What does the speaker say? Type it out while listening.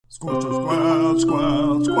Welcome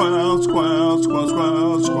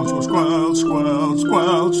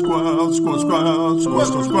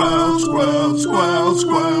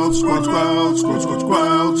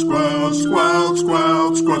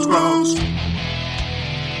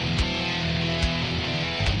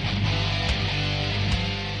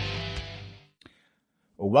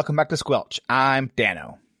back to Squelch. I'm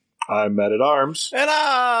Dano. I'm Man-at-Arms. And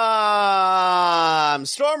I'm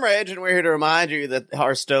Storm Rage, and we're here to remind you that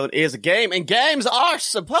Hearthstone is a game, and games are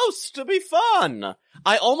supposed to be fun.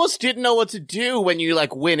 I almost didn't know what to do when you,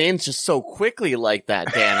 went in just so quickly like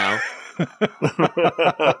that, Dano.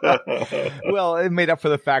 Well, it made up for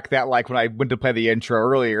the fact that, when I went to play the intro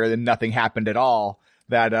earlier, then nothing happened at all.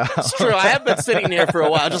 It's true. I have been sitting here for a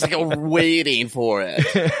while, just waiting for it.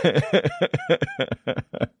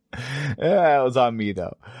 Yeah, it was on me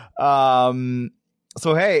though.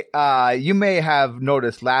 So hey, you may have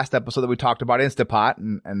noticed last episode that we talked about Instapot,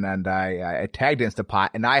 and then I tagged Instapot,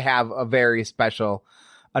 and I have a very special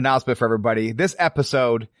announcement for everybody. This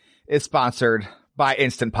episode is sponsored by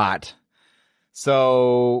Instant Pot.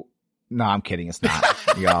 So. No, I'm kidding. It's not.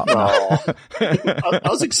 Yeah, no. I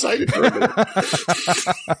was excited for a minute.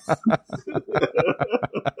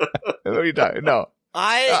 What are you talking? No.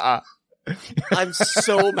 I'm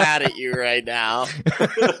so mad at you right now.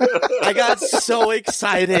 I got so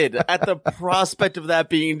excited at the prospect of that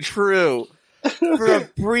being true. For a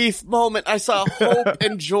brief moment, I saw hope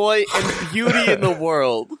and joy and beauty in the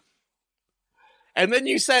world. And then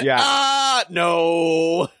you said, no.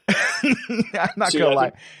 I'm not going to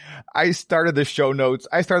lie. I started the show notes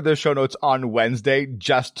on Wednesday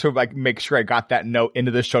just to make sure I got that note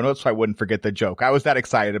into the show notes so I wouldn't forget the joke. I was that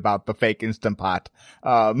excited about the fake Instant Pot.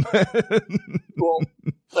 Well,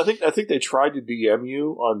 I think they tried to DM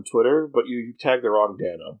you on Twitter, but you tagged the wrong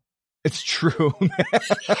Dano. It's true.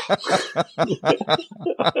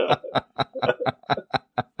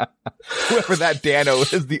 Whoever that Dano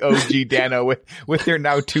is, the OG Dano with their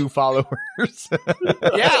now 2 followers.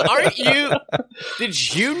 Yeah, aren't you?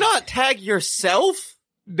 Did you not tag yourself?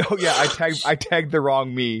 No, yeah, I tagged the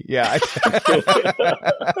wrong me. Yeah.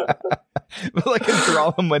 But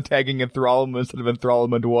Enthrallum when tagging Enthrallum instead of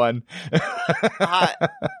Enthrallum 1.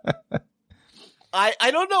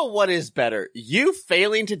 I don't know what is better. You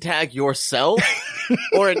failing to tag yourself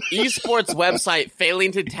or an esports website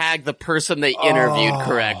failing to tag the person they interviewed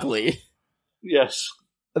correctly. Yes.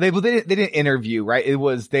 They didn't interview, right? It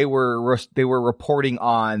was they were reporting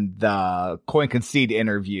on the Coin Concede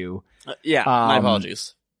interview. My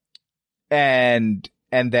apologies. And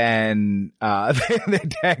then they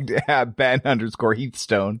tagged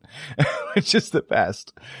Ben_Heathstone, which is the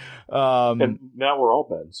best. And now we're all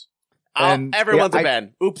Bens. Everyone's a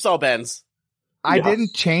Ben. Oops, all Bens. I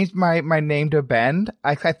didn't change my name to Ben.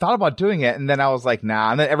 I thought about doing it, and then I was like, nah.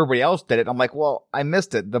 And then everybody else did it. I'm like, well, I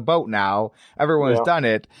missed it. The boat now. Everyone's done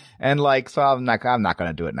it, and so I'm not going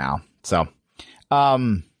to do it now. So,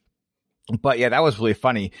 but yeah, that was really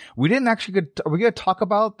funny. We didn't actually are we going to talk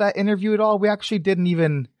about that interview at all? We actually didn't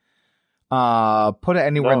even put it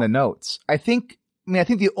anywhere in the notes. I think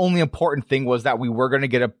the only important thing was that we were going to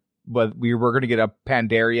get a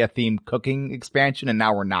Pandaria themed cooking expansion, and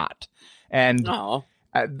now we're not. And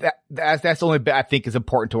that's the only bit I think is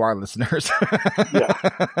important to our listeners. Yeah,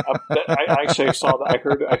 I actually saw that. I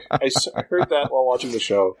heard that while watching the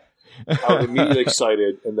show. I was immediately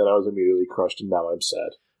excited, and then I was immediately crushed, and now I'm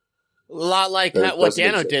sad. A lot like what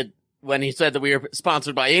Dano did when he said that we were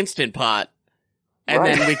sponsored by Instant Pot, and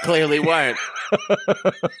then we clearly weren't.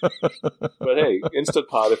 But hey, Instant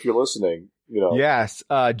Pot, if you're listening, Yes,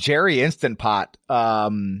 Jerry Instant Pot.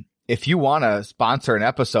 If you want to sponsor an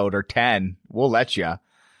episode or 10, we'll let you. It's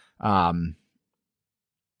not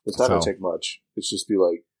going to take much. It's just be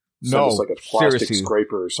send us a plastic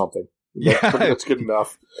scraper or something. Yeah, that's good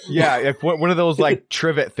enough. Yeah, one of those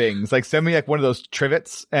trivet things. Send me one of those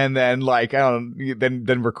trivets, and then I don't.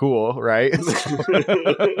 Then we're cool, right?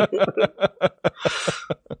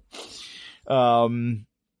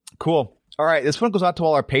 Cool. All right, this one goes out to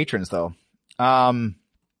all our patrons, though.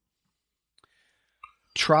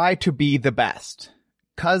 Try to be the best,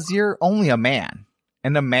 'cause you're only a man,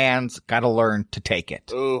 and a man's got to learn to take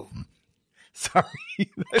it. Ooh. Sorry.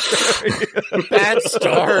 Bad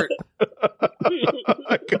start.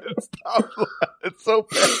 I couldn't stop. It's so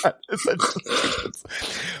bad.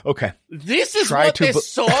 Okay. This is what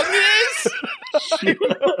this song is?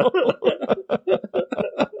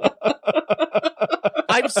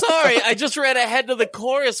 I'm sorry. I just read ahead to the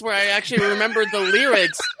chorus where I actually remembered the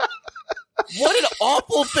lyrics. What an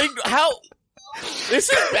awful thing. How? This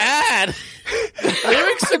is bad.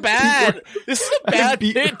 Lyrics are bad. This is a bad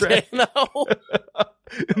bit, Dano.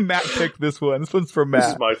 Matt picked this one. This one's for Matt.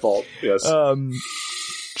 This is my fault. Yes.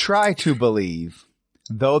 Try to believe,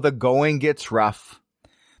 though the going gets rough,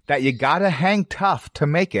 that you gotta hang tough to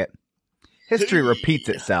make it. History repeats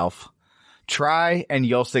itself. Try and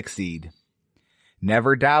you'll succeed.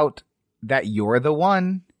 Never doubt that you're the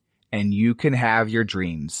one and you can have your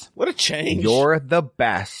dreams. What a change. You're the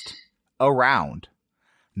best around.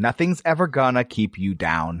 Nothing's ever gonna keep you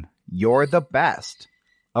down. You're the best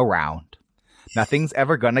around. Nothing's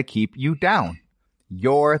ever gonna keep you down.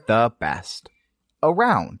 You're the best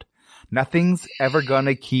around. Nothing's ever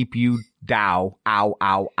gonna keep you down.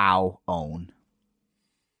 Own.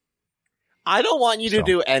 I don't want you to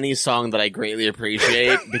do any song that I greatly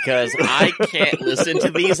appreciate because I can't listen to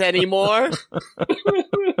these anymore.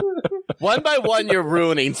 One by one, you're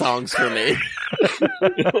ruining songs for me.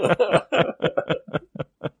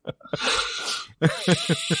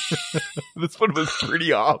 This one was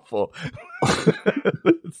pretty awful.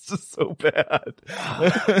 It's just so bad.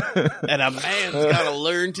 And a man's gotta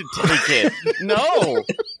learn to take it. No.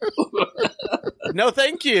 No,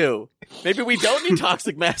 thank you. Maybe we don't need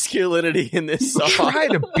toxic masculinity in this song. Try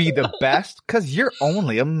to be the best, because you're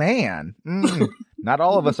only a man. Not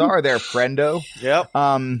all of us are there, friendo. Yep.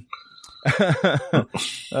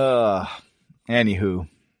 Anywho.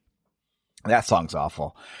 That song's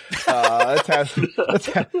awful. Let's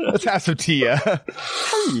have some tea.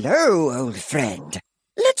 Hello, old friend.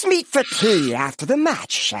 Let's meet for tea after the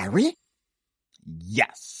match, shall we?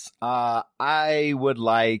 Yes. I would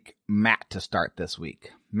like Matt to start this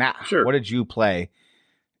week. Matt, Sure. What did you play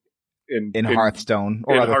in Hearthstone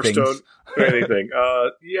or in other Hearthstone things? or anything.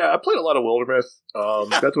 Yeah, I played a lot of Wildermyth.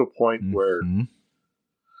 Got to a point where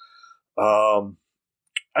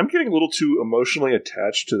I'm getting a little too emotionally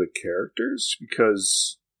attached to the characters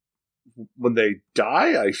because when they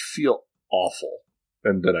die, I feel awful,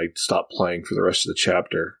 and then I stop playing for the rest of the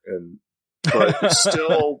chapter. But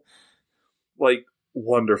still, like,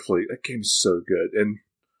 wonderfully, that game's so good. And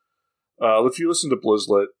if you listen to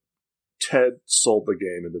Blizzlet, Ted sold the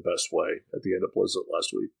game in the best way at the end of Blizzlet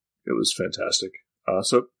last week. It was fantastic.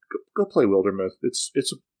 So go play Wildermyth. It's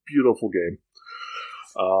a beautiful game.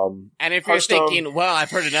 And if you're thinking, well,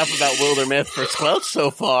 I've heard enough about Wildermyth for Squelch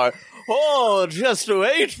so far, oh, just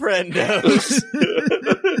wait, friendos.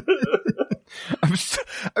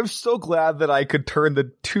 I'm so glad that I could turn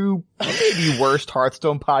the two maybe worst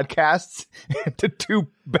Hearthstone podcasts into two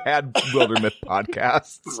bad Wildermyth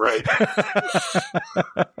podcasts. Right.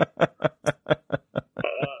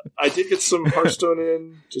 I did get some Hearthstone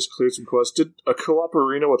in, just cleared some quests. Did a co-op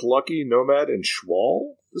arena with Lucky, Nomad, and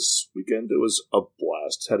Schwal this weekend. It was a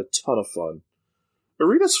blast. Had a ton of fun.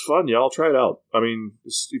 Arena's fun, y'all. Try it out. I mean,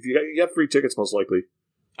 if you get free tickets, most likely.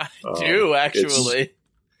 I do, actually.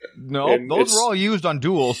 No, those were all used on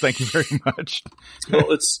duels. Thank you very much.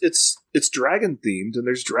 Well, it's dragon themed, and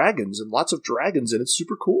there's dragons and lots of dragons, and it's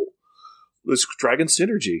super cool. There's dragon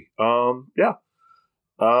synergy. Yeah.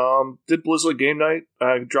 Did Blizzard game night.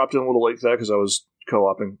 I dropped in a little late to that because I was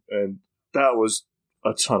co-oping, and that was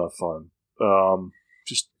a ton of fun.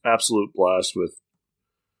 Just absolute blast with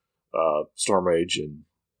Stormrage and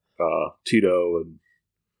Tito and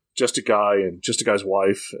Just a Guy and Just a Guy's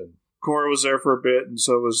wife, and Cora was there for a bit, and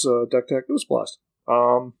so was Deck Tech. It was a blast.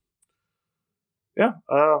 Yeah,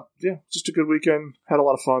 just a good weekend. Had a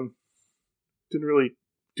lot of fun. Didn't really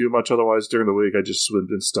do much otherwise during the week. I just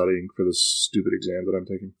been studying for this stupid exam that I'm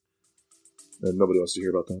taking, and nobody wants to hear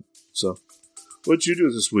about that. So, what did you do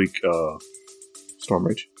this week,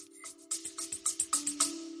 Stormrage?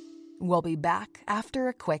 We'll be back after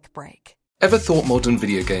a quick break. Ever thought modern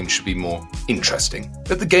video games should be more interesting?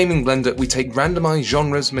 At the Gaming Blender, we take randomized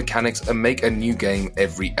genres, mechanics, and make a new game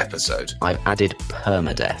every episode. I've added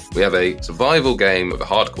permadeath. We have a survival game of a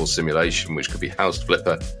hardcore simulation, which could be House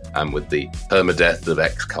Flipper, and with the permadeath of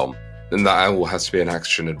XCOM. And that all has to be an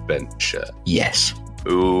action-adventure. Yes.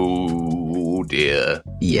 Ooh, dear.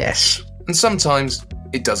 Yes. And sometimes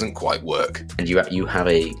it doesn't quite work. And you have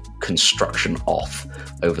a construction off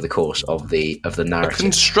over the course of the narrative. A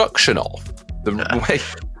construction off.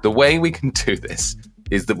 The way we can do this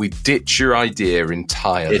is that we ditch your idea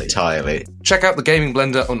entirely. Check out the Gaming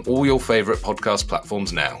Blender on all your favourite podcast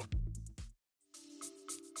platforms now.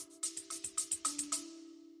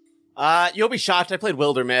 You'll be shocked. I played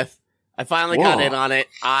Wildermyth. I finally got in on it.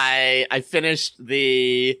 I finished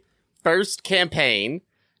the first campaign,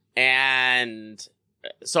 and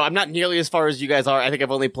so I'm not nearly as far as you guys are. I think I've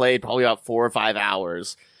only played probably about 4 or 5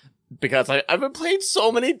 hours because I've been playing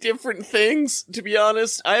so many different things. To be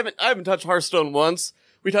honest, I haven't touched Hearthstone once.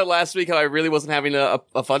 We talked last week how I really wasn't having a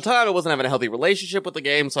fun time. I wasn't having a healthy relationship with the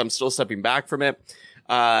game, so I'm still stepping back from it.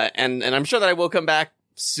 And I'm sure that I will come back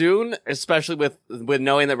soon, especially with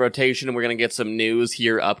knowing that rotation and we're going to get some news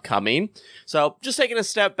here upcoming. So just taking a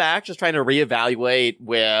step back, just trying to reevaluate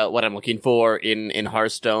what I'm looking for in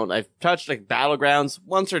Hearthstone. I've touched like Battlegrounds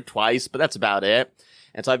once or twice, but that's about it.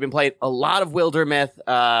 And so I've been playing a lot of Wildermyth,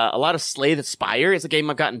 a lot of Slay the Spire. It's a game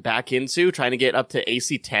I've gotten back into, trying to get up to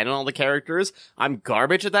AC 10 on all the characters. I'm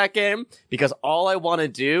garbage at that game because all I want to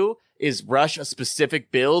do is rush a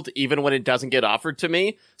specific build even when it doesn't get offered to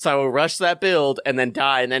me. So I will rush that build and then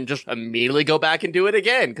die and then just immediately go back and do it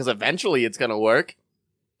again because eventually it's going to work.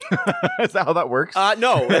 Is that how that works?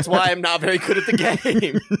 No, that's why I'm not very good at the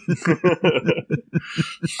game.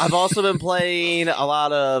 I've also been playing a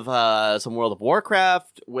lot of some World of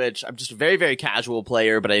Warcraft, which I'm just a very, very casual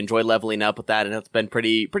player, but I enjoy leveling up with that, and it's been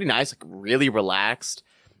pretty nice, like really relaxed.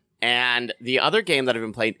 And the other game that I've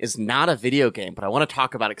been playing is not a video game, but I want to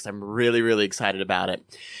talk about it because I'm really, really excited about it.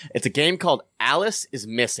 It's a game called Alice is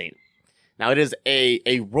Missing. Now, it is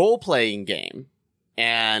a role-playing game.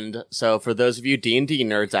 And so for those of you D&D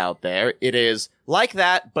nerds out there, it is like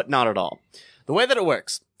that, but not at all. The way that it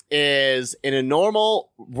works is in a normal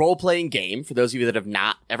role-playing game, for those of you that have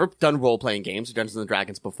not ever done role-playing games or Dungeons &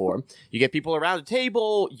 Dragons before, you get people around a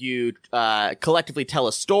table, you collectively tell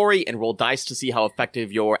a story and roll dice to see how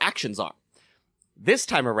effective your actions are. This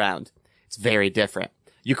time around, it's very different.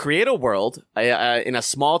 You create a world in a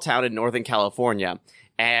small town in Northern California,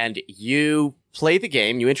 and you play the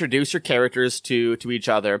game, you introduce your characters to each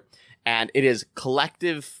other, and it is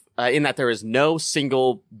collective in that there is no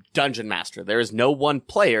single dungeon master. There is no one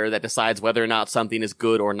player that decides whether or not something is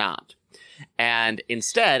good or not. And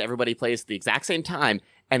instead, everybody plays at the exact same time,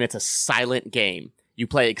 and it's a silent game. You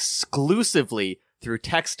play exclusively through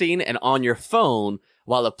texting and on your phone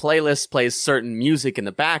while the playlist plays certain music in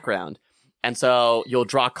the background. And so you'll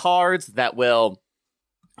draw cards that will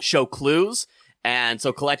show clues. And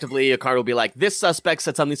so collectively, a card will be like, this suspect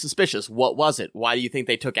said something suspicious. What was it? Why do you think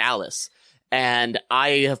they took Alice? And I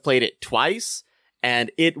have played it twice,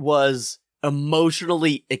 and it was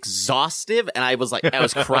emotionally exhaustive. And I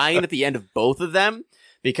was crying at the end of both of them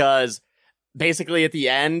because basically at the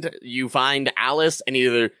end, you find Alice and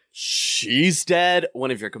either she's dead,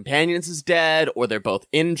 one of your companions is dead, or they're both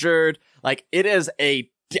injured. Like, it is a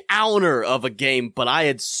downer of a game, but I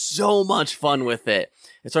had so much fun with it.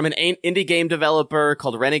 It's from an indie game developer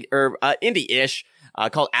called indie-ish,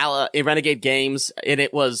 called Renegade Games, and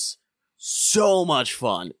it was so much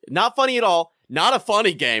fun. Not funny at all. Not a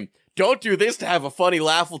funny game. Don't do this to have a funny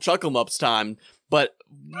laughful chuckle-mups time, but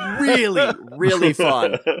really, really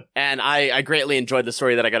fun. And I greatly enjoyed the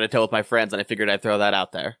story that I got to tell with my friends, and I figured I'd throw that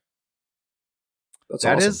out there. That's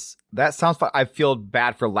awesome. That sounds fun. I feel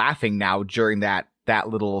bad for laughing now during that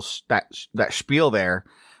little spiel there.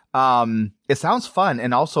 It sounds fun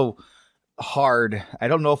and also hard. I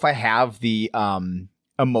don't know if I have the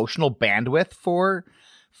emotional bandwidth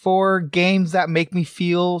for games that make me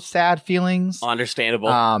feel sad feelings. Understandable.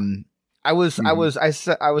 I was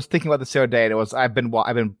thinking about this the other day,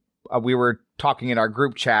 and we were talking in our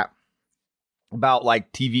group chat about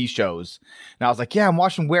like TV shows, and I was like, yeah, I'm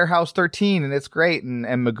watching Warehouse 13 and it's great. And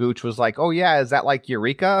Magooch was like, oh yeah, is that like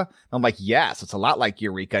Eureka? And I'm like, yes, it's a lot like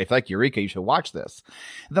Eureka. If you like Eureka, you should watch this.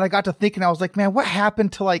 And then I got to thinking, I was like, man, what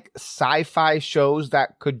happened to like sci-fi shows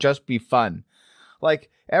that could just be fun? Like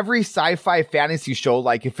every sci-fi fantasy show,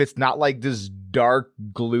 like if it's not like this dark,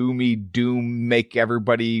 gloomy doom, make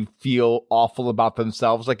everybody feel awful about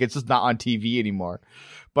themselves, like it's just not on TV anymore.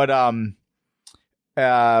 But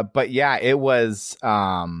yeah, it was, so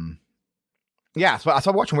I'm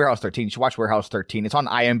watching Warehouse 13. You should watch Warehouse 13. It's on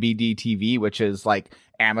IMDb TV, which is like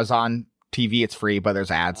Amazon TV. It's free, but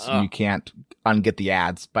there's ads. And you can't unget the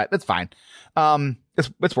ads, but it's fine.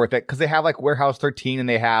 It's worth it because they have like Warehouse 13 and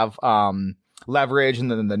they have, Leverage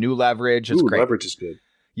and then the new Leverage. It's great. Leverage is good.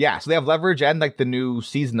 Yeah. So they have Leverage and like the new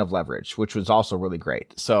season of Leverage, which was also really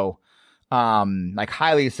great. So, like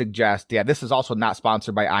highly suggest, yeah, this is also not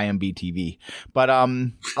sponsored by IMB TV, but, I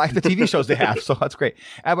like the TV shows they have. So that's great.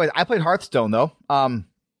 Anyways, I played Hearthstone though.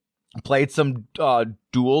 Played some,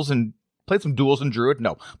 duels and Druid.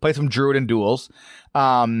 No, played some Druid and duels.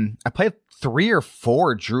 I played 3 or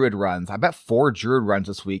 4 Druid runs. I bet 4 Druid runs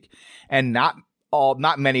this week, and not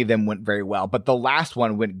many of them went very well, but the last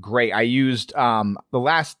one went great. I used, the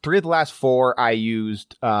last 3 of the last 4, I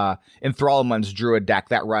used, Enthrallman's Druid deck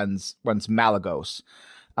that runs Malygos.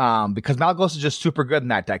 Because Malygos is just super good in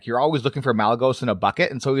that deck. You're always looking for Malygos in a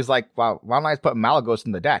bucket. And so he's like, well, why don't I just put Malygos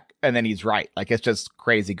in the deck? And then he's right. Like, it's just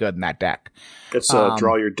crazy good in that deck. It's,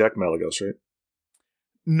 draw your deck Malygos, right?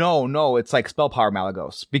 No, it's like Spell Power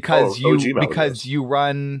Malygos. Because you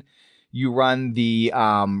run the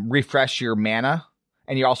refresh your mana,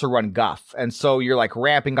 and you also run Guff. And so you're like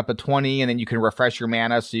ramping up to 20, and then you can refresh your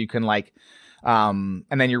mana, so you can like, and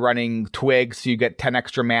then you're running Twigs, so you get 10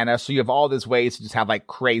 extra mana. So you have all these ways to just have like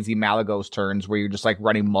crazy Malygos turns where you're just like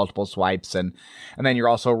running multiple swipes, and then you're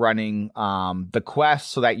also running the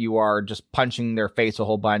quest so that you are just punching their face a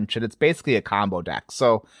whole bunch, and it's basically a combo deck.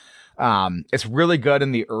 So it's really good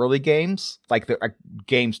in the early games, like the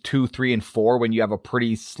games 2, 3, and 4, when you have a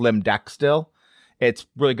pretty slim deck still. It's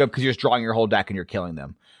really good because you're just drawing your whole deck and you're killing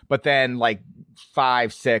them. But then like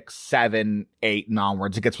 5, 6, 7, 8 and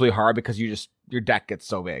onwards, it gets really hard because your deck gets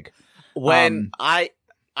so big. When have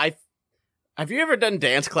you ever done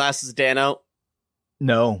dance classes, Dano?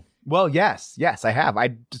 No. Well, yes, I have.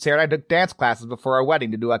 Sarah and I took dance classes before our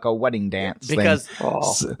wedding to do like a wedding dance because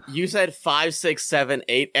thing. You said 5, 6, 7,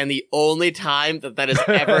 8, and the only time that has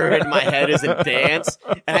ever in my head is a dance,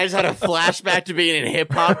 and I just had a flashback to being in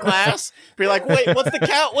hip hop class. Be like, wait, what's the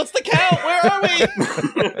count? What's the count? Where are we?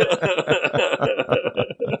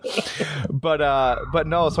 But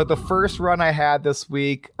no. So the first run I had this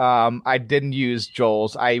week, I didn't use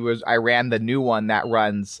Joel's. I ran the new one that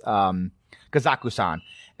runs Kazaku-san.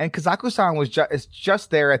 And Kazaku-san was just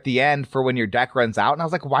there at the end for when your deck runs out. And I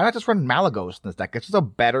was like, why not just run Malygos in this deck? It's just a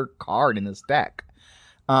better card in this deck.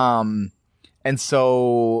 And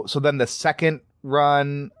so then the second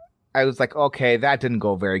run, I was like, okay, that didn't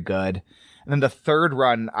go very good. And then the third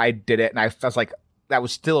run, I did it. And I was like, that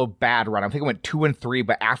was still a bad run. I think I went 2 and 3.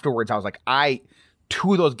 But afterwards, I was like,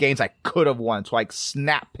 2 of those games I could have won. So I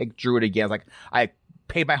snap picked Druid again. I was like, I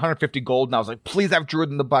paid my 150 gold. And I was like, please have Druid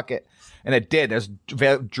in the bucket. And it did. There's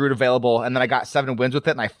Druid available. And then I got 7 wins with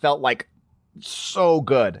it. And I felt like so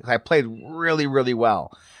good. I played really, really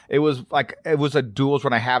well. It was a duels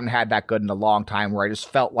run I haven't had that good in a long time, where I just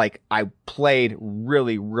felt like I played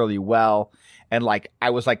really, really well. And like,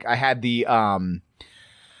 I had the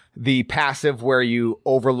passive where you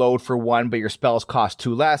overload for 1, but your spells cost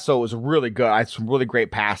 2 less. So it was really good. I had some really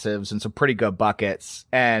great passives and some pretty good buckets.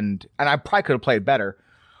 And I probably could have played better.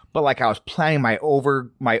 But like, I was playing my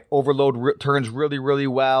overload turns really, really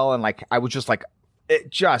well, and like I was just like,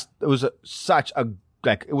 it was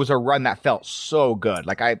it was a run that felt so good.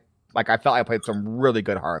 I felt I played some really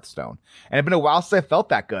good Hearthstone, and it'd been a while since I felt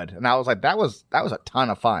that good, and I was like, that was a ton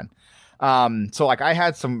of fun. So like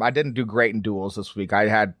I didn't do great in duels this week.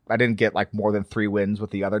 I didn't get like more than 3 wins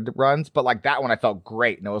with the other runs, but like that one I felt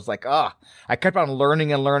great. And it was like, I kept on learning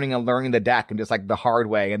the deck and just like the hard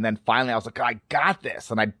way. And then finally I was like, I got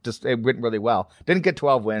this. And it went really well. Didn't get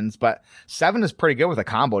 12 wins, but 7 is pretty good with a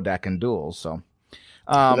combo deck in duels. So,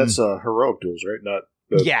 that's heroic duels, right? Not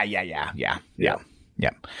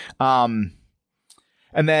Yeah.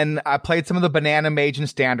 And then I played some of the Banana Mage in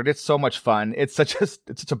Standard. It's so much fun. It's such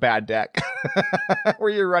a bad deck where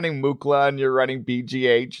you're running Mukla and you're running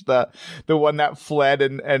BGH, the one that fled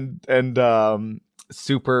and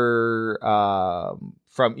Super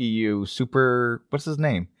from EU. Super, what's his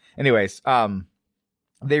name? Anyways,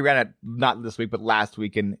 they ran it not this week but last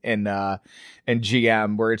week in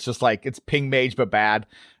GM, where it's just like it's Ping Mage but bad.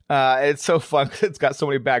 It's so fun because it's got so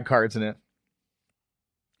many bad cards in it.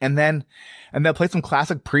 And then I played some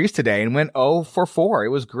Classic Priest today and went 0 for 4. It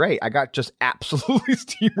was great. I got just absolutely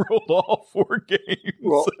steamrolled all 4 games.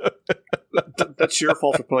 Well, that's your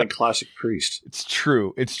fault for playing Classic Priest. It's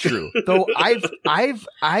true. Though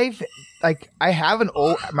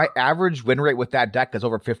my average win rate with that deck is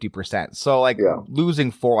over 50%. So losing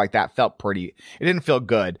 4 like that felt it didn't feel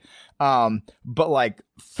good. But like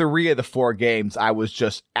 3 of the 4 games, I was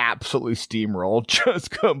just absolutely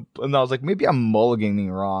steamrolled. And I was like, maybe I'm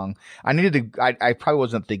mulliganing wrong. I probably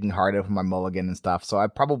wasn't thinking hard of my mulligan and stuff, so I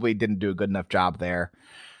probably didn't do a good enough job there.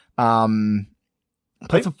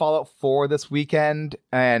 Played some Fallout 4 this weekend,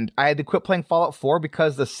 and I had to quit playing Fallout 4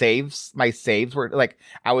 because my saves were like,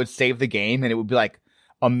 I would save the game and it would be like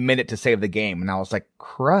a minute to save the game. And I was like,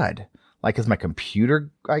 crud. Like, is my computer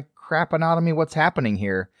like crapping out on me? What's happening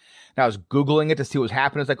here? And I was Googling it to see what was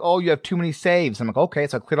happening. It's like, oh, you have too many saves. I'm like, okay.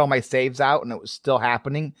 So I cleared all my saves out and it was still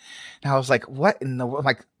happening. And I was like, what in the world?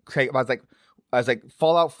 I was like,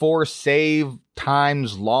 Fallout 4 save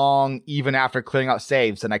times long, even after clearing out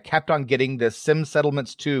saves. And I kept on getting this Sim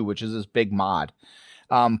Settlements 2, which is this big mod.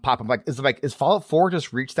 Pop up. Is Fallout 4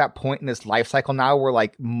 just reached that point in its life cycle now where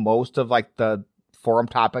like most of like the forum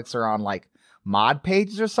topics are on like mod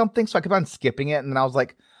pages or something? So I kept on skipping it. And then I was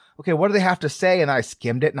like, okay, what do they have to say? And I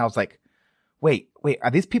skimmed it and I was like, wait,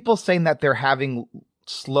 are these people saying that they're having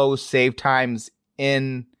slow save times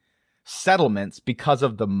in settlements because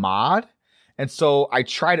of the mod? And so I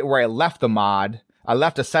tried it where I left the mod. I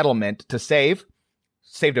left a settlement to saved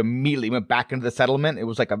immediately, went back into the settlement. It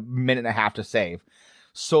was like a minute and a half to save.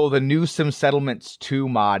 So the new Sim Settlements 2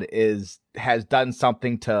 mod has done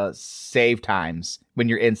something to save times when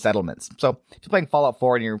you're in settlements. So if you're playing Fallout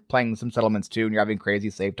 4 and you're playing Sim Settlements 2 and you're having crazy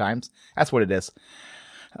save times, that's what it is.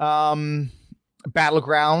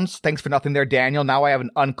 Battlegrounds, thanks for nothing there, Daniel. Now I have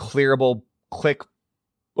an unclearable click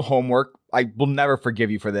homework. I will never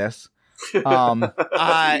forgive you for this. You got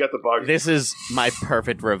the bug. This is my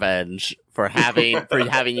perfect revenge for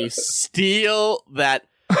having you steal that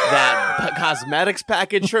cosmetics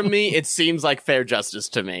package from me. It seems like fair justice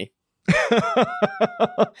to me.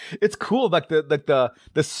 It's cool. Like the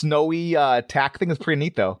snowy tack thing is pretty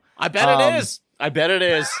neat, though. I bet it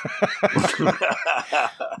is.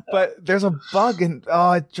 But there's a bug, and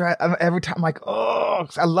every time I'm like, oh,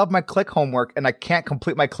 I love my click homework, and I can't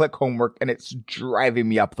complete my click homework, and it's driving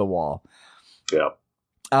me up the wall. Yeah.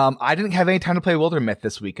 I didn't have any time to play Wildermyth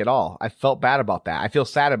this week at all. I felt bad about that. I feel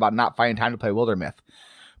sad about not finding time to play Wildermyth.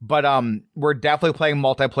 But we're definitely playing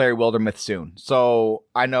multiplayer Wildermyth soon. So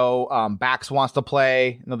I know Bax wants to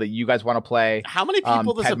play. I know that you guys want to play. How many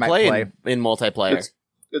people does Ted it might play in multiplayer?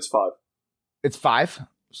 It's 5. It's 5.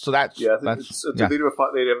 So that's They do a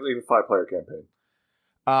 5-player campaign.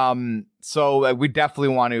 So we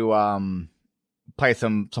definitely want to play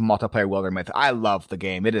some multiplayer Wildermyth. I love the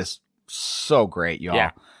game. It is so great, y'all. Yeah.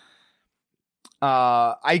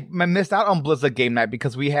 I missed out on Blizzard game night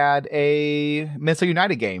because we had a Minnesota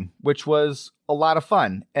United game, which was a lot of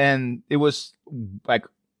fun, and it was like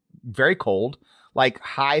very cold, like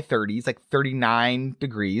high 30s, like 39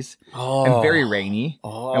 degrees, and very rainy,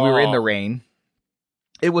 and we were in the rain.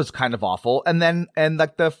 It was kind of awful, and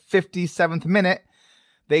like the 57th minute,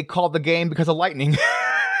 they called the game because of lightning.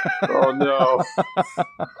 Oh no.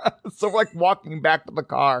 So we're like walking back to the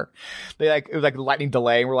car. It was like a lightning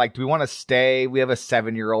delay, and we're like, do we want to stay? We have a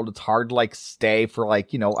 7-year-old. It's hard to like stay for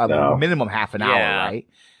like, a minimum half an hour, right?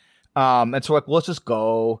 And so we're like, well, let's just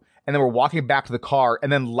go. And then we're walking back to the car,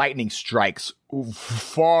 and then lightning strikes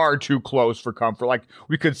far too close for comfort. Like,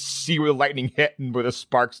 we could see where the lightning hit and where the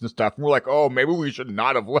sparks and stuff. And we're like, oh, maybe we should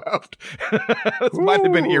not have left. This might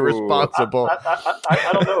have been irresponsible.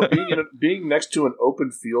 I don't know. Being next to an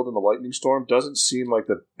open field in a lightning storm doesn't seem like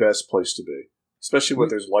the best place to be. Especially when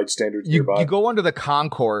there's light standards nearby. You go under the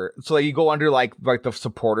concourse. So like, you go under like the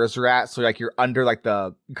supporters are at. So like you're under like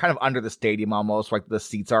you're kind of under the stadium almost, like the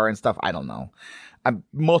seats are and stuff. I don't know.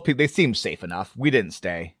 Most people, they seem safe enough. We didn't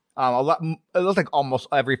stay. It was like almost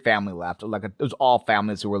every family left. Like it was all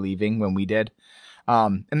families who were leaving when we did.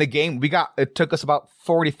 And the game it took us about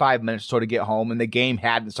 45 minutes or so to get home, and the game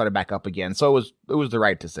hadn't started back up again. So it was the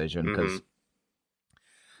right decision because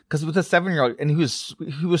it was a 7-year-old, and he was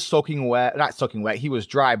soaking wet, not soaking wet. He was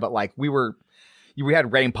dry, but like we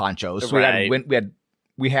had rain ponchos. So right.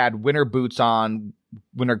 we had winter boots on,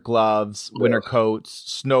 winter gloves, winter coats,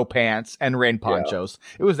 snow pants, and rain ponchos.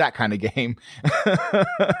 Yeah. It was that kind of game.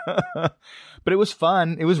 But it was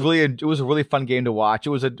fun. It was a really fun game to watch. It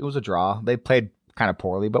was a draw. They played kind of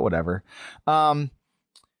poorly, but whatever. And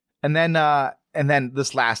then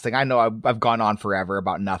this last thing, I know I've gone on forever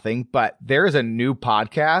about nothing, but there is a new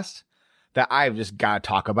podcast that I've just got to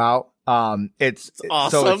talk about. It's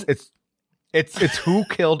awesome. So it's Who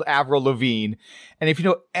Killed Avril Lavigne. And if you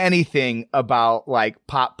know anything about like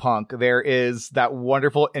pop punk, there is that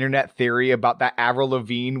wonderful internet theory about that Avril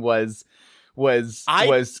Lavigne was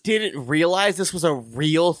didn't realize this was a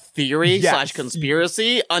real theory /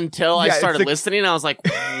 conspiracy until I started listening. I was like,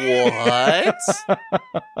 what?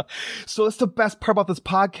 So it's the best part about this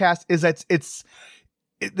podcast is that it's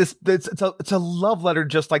a love letter,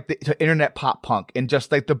 just like to internet pop punk in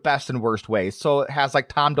just like the best and worst ways. So it has like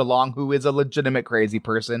Tom DeLonge, who is a legitimate crazy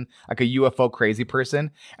person, like a UFO crazy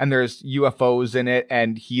person, and there's UFOs in it,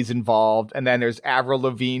 and he's involved. And then there's Avril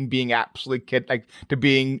Lavigne being absolutely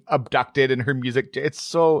being abducted, and her music.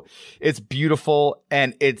 It's beautiful,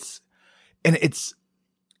 and it's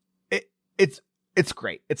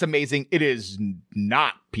great. It's amazing. It is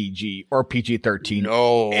not PG or PG-13.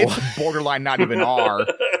 No. It's borderline not even R.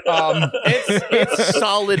 It's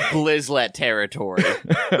solid Blizzlet territory.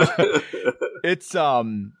 It's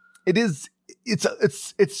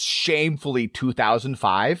shamefully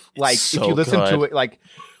 2005. Like so if you listen good. to it, like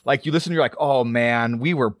you listen, you're like, oh man,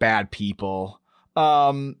 we were bad people.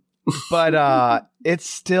 But it's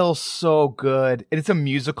still so good. And it's a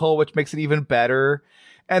musical, which makes it even better.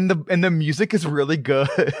 And the music is really good.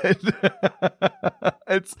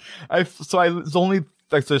 It's only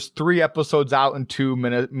like there's 3 episodes out and 2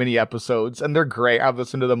 mini episodes, and they're great. I've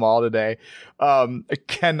listened to them all today. I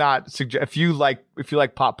cannot suggest if you like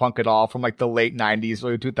pop punk at all from like the late 90s,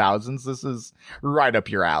 early 2000s, this is right up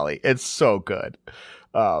your alley. It's so good.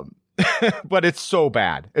 But it's so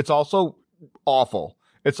bad. It's also awful.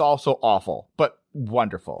 It's also awful, but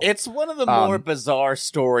wonderful. It's one of the more bizarre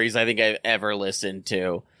stories I think I've ever listened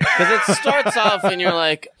to. Because it starts off and you're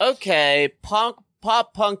like, okay, pop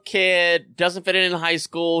punk kid, doesn't fit in high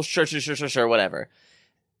school, sure, whatever.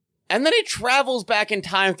 And then he travels back in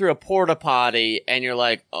time through a porta potty, and you're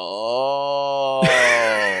like, oh.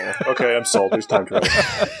 Okay, I'm sold. There's time travel.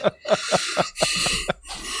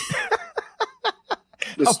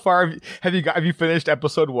 How far have you finished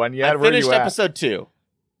episode 1 yet? I finished episode 2.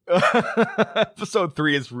 Episode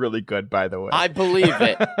 3 is really good, by the way. I believe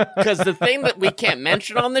it. Because the thing that we can't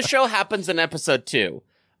mention on the show happens in episode 2.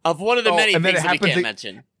 Of one of the many things that we can't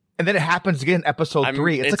mention. And then it happens again in episode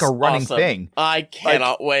 3. It's like a running thing. I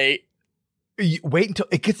cannot wait. Wait until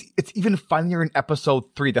it's even funnier in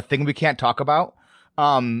episode 3. The thing we can't talk about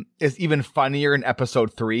is even funnier in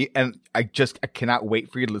episode 3, and I cannot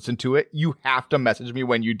wait for you to listen to it. You have to message me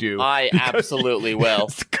when you do. I absolutely will.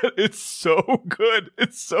 It's so good.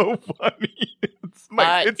 It's so funny.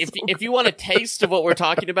 If you want a taste of what we're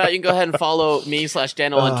talking about, you can go ahead and follow me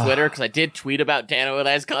 /Dano on Twitter, because I did tweet about Dano and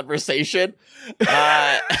I's conversation.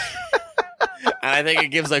 And I think it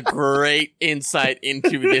gives a great insight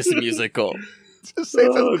into this musical. Just say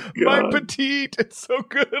my petite. It's so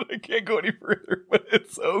good. I can't go any further, but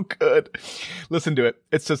it's so good. Listen to it.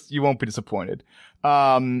 It's just, you won't be disappointed.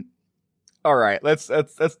 All right, let's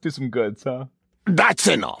do some goods, huh? That's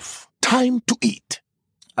enough. Time to eat.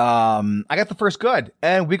 I got the first good,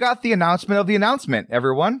 and we got the announcement of the announcement,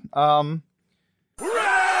 everyone.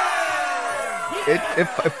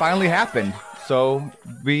 It finally happened. So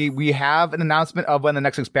we have an announcement of when the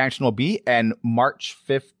next expansion will be, and March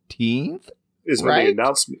 15th is when the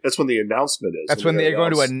announcement. That's when the announcement is. That's when they're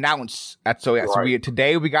going to announce. So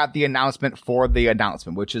today we got the announcement for the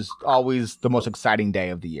announcement, which is always the most exciting day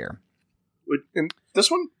of the year. And this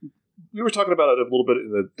one, we were talking about it a little bit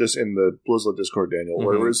in the Blizzard Discord, Daniel,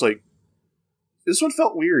 where it was like, this one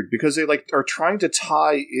felt weird because they are trying to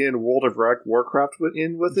tie in World of Warcraft with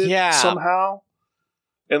it somehow.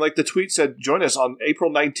 And the tweet said, join us on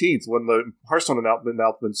April 19th when the Hearthstone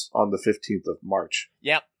announcement's on the 15th of March.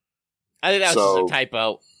 Yep. I think that was just a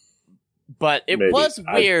typo. But it was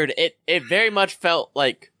weird. It very much felt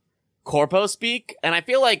like corpo speak. And I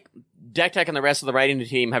feel like Deck Tech and the rest of the writing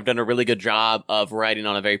team have done a really good job of writing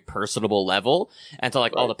on a very personable level. And so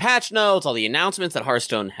all the patch notes, all the announcements that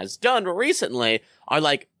Hearthstone has done recently are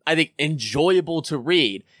I think enjoyable to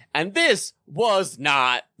read. And this was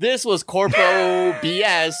not. This was corpo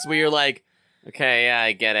BS where you're like, okay, yeah,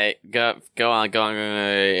 I get it. Go on.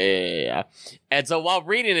 Yeah. And so while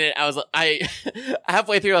reading it, I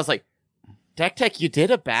halfway through, I was like, Deck Tech, you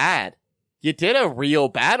did a real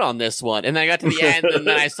bad on this one. And then I got to the end, and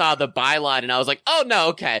then I saw the byline, and I was like, oh no,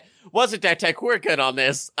 okay. Wasn't Deck Tech, we're good on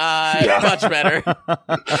this. Much better.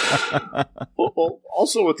 Well,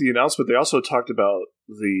 also with the announcement, they also talked about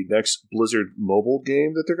the next Blizzard mobile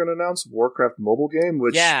game that they're going to announce, Warcraft mobile game,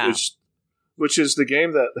 which is the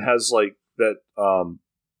game that has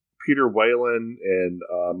Peter Whalen and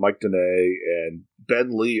Mike Danae and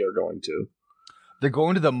Ben Lee are going to. They're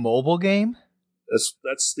going to the mobile game?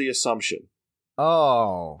 That's the assumption.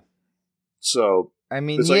 Oh. So I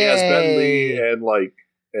mean, it's it has Ben Lee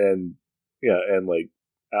and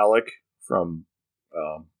Alec from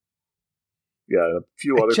a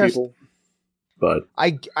few other people. But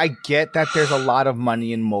I get that there's a lot of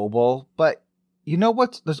money in mobile, but you know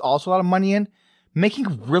what? There's also a lot of money in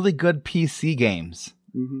making really good PC games.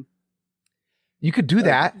 Mm-hmm. You could do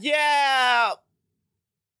that. Yeah.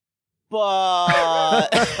 But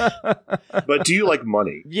but do you like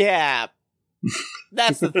money? Yeah.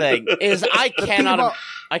 That's the thing. Is I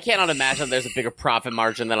cannot imagine there's a bigger profit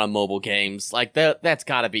margin than on mobile games. That's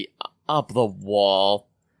got to be up the wall.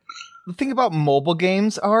 The thing about mobile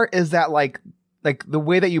games is that the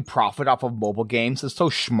way that you profit off of mobile games is so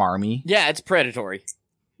schmarmy. Yeah, it's predatory.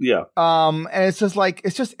 Yeah. And it's just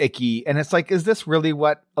it's just icky, and it's is this really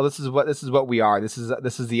what? Oh, this is what we are. This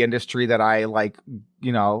is the industry that I like.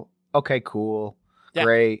 Okay, cool,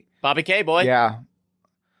 great. Bobby K, boy. Yeah.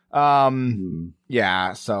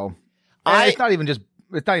 Yeah. So it's not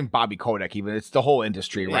even Bobby Kotick. Even it's the whole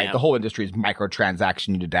industry, right? Yeah. The whole industry is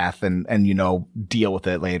microtransaction you to death, and deal with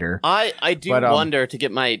it later. I do wonder, to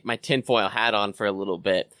get my tinfoil hat on for a little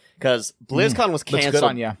bit, because BlizzCon was canceled. Looks good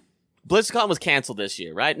on you. BlizzCon was canceled this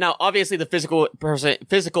year, right? Now, obviously, the physical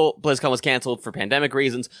BlizzCon was canceled for pandemic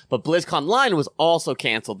reasons, but BlizzConline was also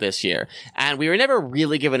canceled this year, and we were never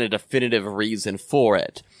really given a definitive reason for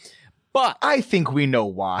it. But I think we know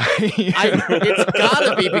why. It's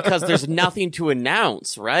gotta be because there's nothing to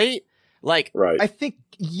announce, right? Right. I think,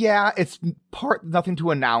 it's part nothing to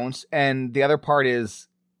announce, and the other part is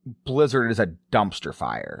Blizzard is a dumpster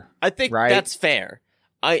fire. I think right? that's fair.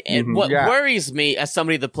 And what worries me as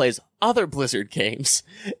somebody that plays other Blizzard games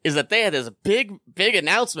is that they had this big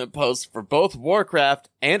announcement post for both Warcraft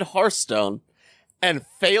and Hearthstone and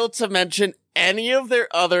failed to mention any of their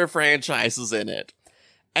other franchises in it.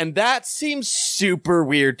 And that seems super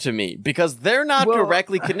weird to me because they're not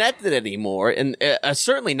directly connected anymore, and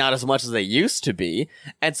certainly not as much as they used to be.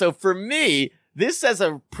 And so for me, this says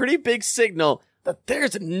a pretty big signal that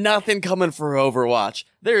there's nothing coming for Overwatch.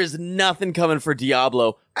 There is nothing coming for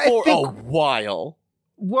Diablo for a while.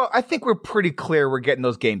 Well, I think we're pretty clear we're getting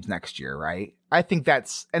those games next year, right? I think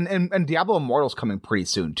that's and Diablo Immortal's coming pretty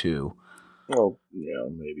soon too. Oh, yeah,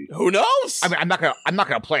 maybe. Who knows? I mean, I'm not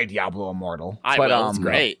gonna play Diablo Immortal. I will. It's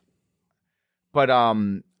great. But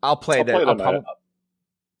I'll play the.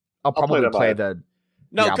 I'll probably play the.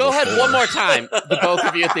 No, Diablo go ahead 4. one more time. The both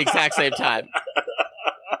of you at the exact same time.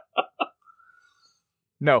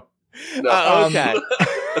 No. Okay.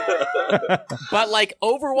 But like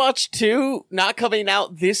Overwatch 2 not coming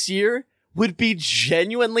out this year would be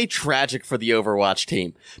genuinely tragic for the Overwatch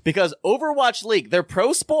team because Overwatch League, their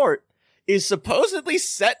pro sport, is supposedly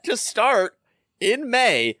set to start in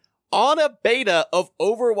May on a beta of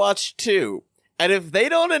Overwatch 2. And if they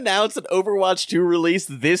don't announce an Overwatch 2 release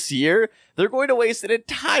this year, they're going to waste an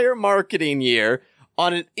entire marketing year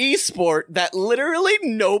on an esport that literally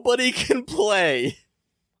nobody can play.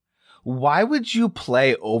 Why would you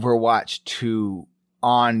play Overwatch 2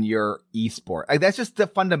 on your esport? Like, that's just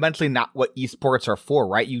fundamentally not what esports are for,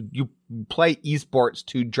 right? You play esports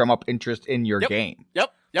to drum up interest in your game.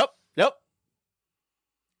 Yep.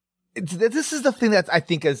 This is the thing that I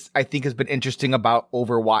think has been interesting about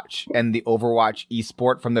Overwatch and the Overwatch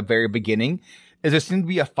esport from the very beginning, is there seems to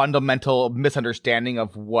be a fundamental misunderstanding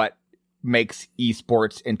of what makes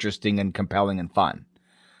esports interesting and compelling and fun.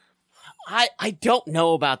 I don't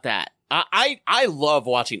know about that. I love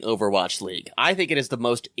watching Overwatch League. I think it is the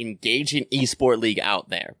most engaging esport league out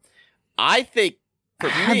there. I think for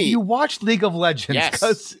Have me, you watched League of Legends? Yes,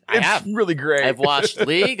 Because I have. it's really great. I've watched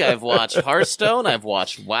League, I've watched Hearthstone, I've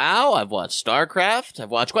watched WoW, I've watched StarCraft, I've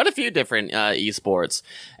watched quite a few different esports,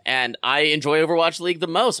 and I enjoy Overwatch League the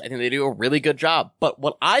most. I think they do a really good job. But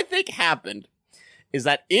what I think happened is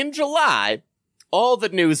that in July, all the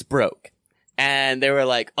news broke, and they were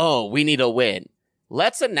like, "Oh, we need a win.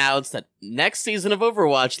 Let's announce that next season of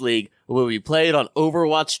Overwatch League will be played on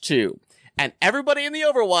Overwatch 2." And everybody in the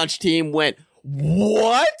Overwatch team went,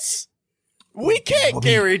 "What? We can't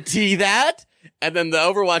guarantee that." And then the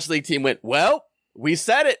Overwatch League team went, "Well, we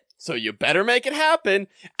said it, so you better make it happen."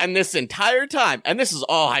 And this entire time, and this is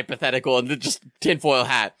all hypothetical and just tinfoil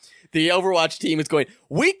hat, the Overwatch team is going,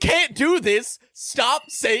 "We can't do this. Stop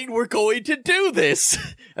saying we're going to do this."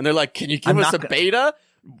 And they're like, "Can you give us a beta?"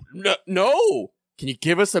 No. Can you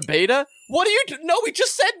give us a beta? What do you do? No, we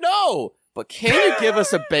just said no. But can you give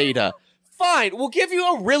us a beta? Fine, we'll give you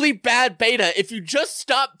a really bad beta if you just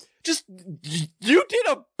stop. You did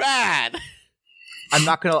a bad. I'm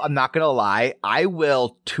not gonna lie. I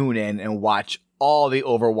will tune in and watch all the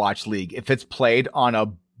Overwatch League if it's played on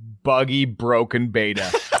a buggy, broken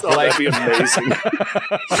beta. That'd be amazing.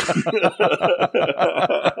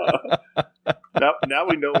 Now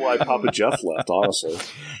we know why Papa Jeff left, honestly.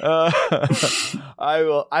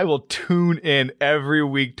 I will tune in every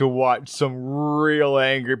week to watch some real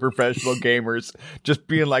angry professional gamers just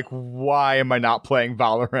being like, "Why am I not playing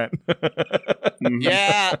Valorant?"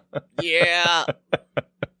 Yeah.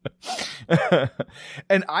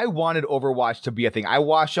 And I wanted Overwatch to be a thing. I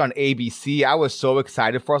watched on ABC. I was so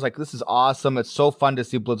excited for it. I was like, "This is awesome. It's so fun to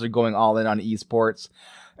see Blizzard going all in on esports."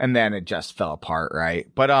 And then it just fell apart, right?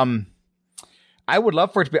 But I would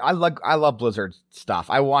love for it to be. I love Blizzard stuff.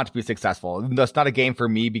 I want it to be successful. It's not a game for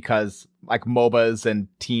me because like MOBAs and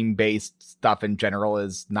team-based stuff in general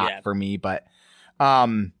is not for me. But because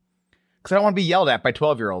I don't want to be yelled at by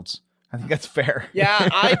 12-year-olds. I think that's fair. Yeah,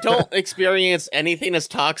 I don't experience anything as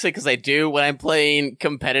toxic as I do when I'm playing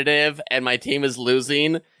competitive and my team is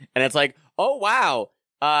losing. And it's like, oh, wow.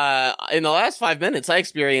 In the last 5 minutes, I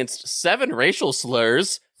experienced 7 racial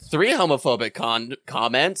slurs, 3 homophobic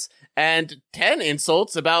comments, and 10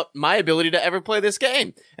 insults about my ability to ever play this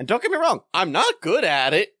game. And don't get me wrong, I'm not good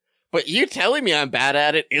at it, but you telling me I'm bad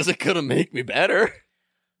at it isn't going to make me better.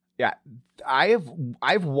 Yeah. I've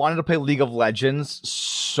wanted to play League of Legends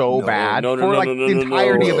so bad for the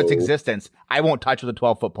entirety of its existence. I won't touch with a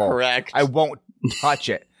 12-foot pole. Correct. I won't touch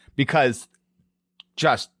it because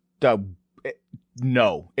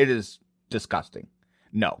no, it is disgusting.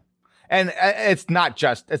 No. And it's not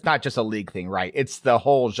just a league thing, right? It's the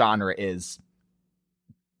whole genre is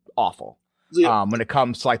awful. when it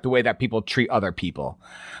comes to like the way that people treat other people.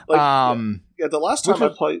 The last time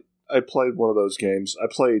I played one of those games, I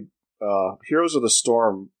played Heroes of the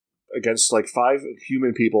Storm against like 5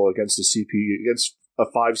 human people against 5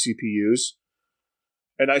 CPUs,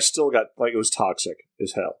 and I still got like, it was toxic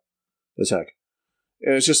as heck.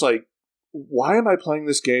 And it's just like, why am I playing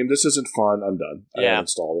this game? This isn't fun. I'm done. I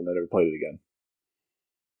uninstalled and I never played it again.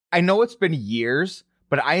 I know it's been years,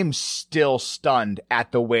 but I am still stunned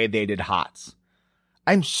at the way they did HOTS.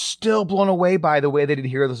 I'm still blown away by the way they did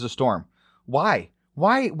Heroes of the Storm. Why?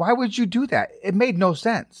 Why would you do that? It made no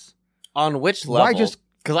sense. On which level?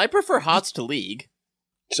 Because I prefer HOTS to League.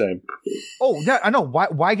 Same. Oh, yeah, I know.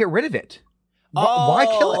 Why get rid of it? Why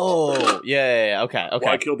kill it? Oh, yeah. Okay.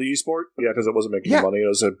 Why kill the esport? Yeah, because it wasn't making money. It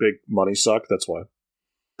was a big money suck. That's why.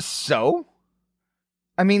 So,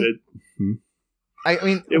 I mean,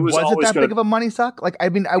 it was it that big of a money suck? Like, I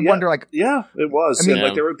mean, I wonder. Like, yeah, it was. I mean, and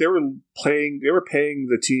like they were paying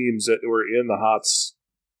the teams that were in the HOTS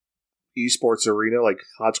esports arena, like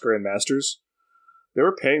HOTS Grandmasters. They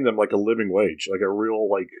were paying them like a living wage, like a real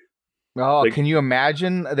like. Oh, can you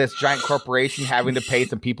imagine this giant corporation having to pay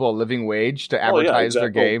some people a living wage to advertise their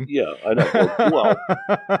game? Yeah, I know. Well,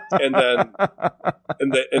 and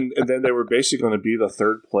then they were basically going to be the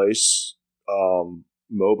third place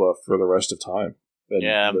MOBA for the rest of time.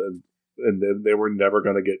 And then they were never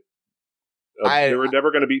going to get. They were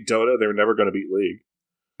never going to beat Dota. They were never going to beat League.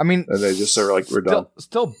 I mean, and they just are like, we're done.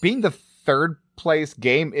 Still, being the third place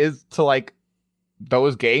game is to like.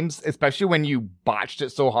 Those games, especially when you botched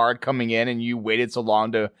it so hard coming in and you waited so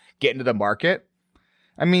long to get into the market.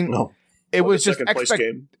 I mean, it was just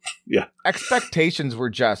expectations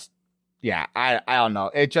were just, I don't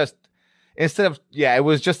know. It just, instead of, it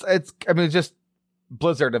was just, just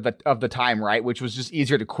Blizzard of the time, right? Which was just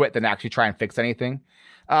easier to quit than actually try and fix anything.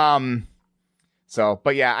 I still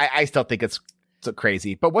think it's so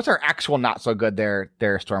crazy. But what's our actual not so good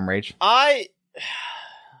there, Storm Rage?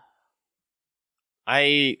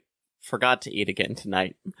 I forgot to eat again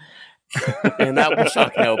tonight. And that will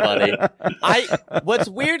shock nobody. What's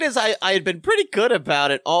weird is I had been pretty good about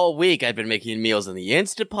it all week. I'd been making meals in the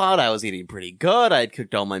Instapot. I was eating pretty good. I'd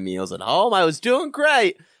cooked all my meals at home. I was doing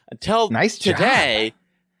great until today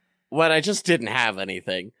when I just didn't have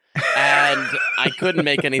anything. And I couldn't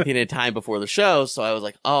make anything in time before the show. So I was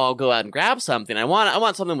like, I'll go out and grab something. I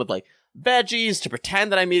want something with like veggies to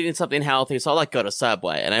pretend that I'm eating something healthy, so I'll like go to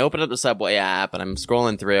Subway, and I open up the Subway app and I'm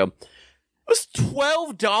scrolling through. It was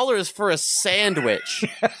 $12 for a sandwich.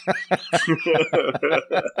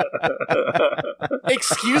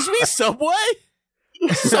 Excuse me, Subway?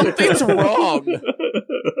 Something's wrong.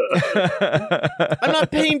 I'm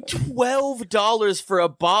not paying $12 for a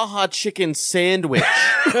Baja chicken sandwich.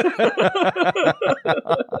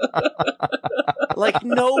 Like,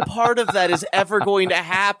 no part of that is ever going to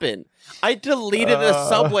happen. I deleted the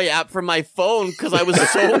Subway app from my phone because I was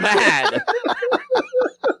so mad.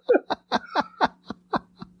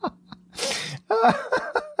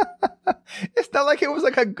 It's not like it was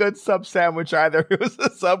like a good sub sandwich either. It was a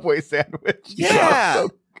Subway sandwich. Yeah.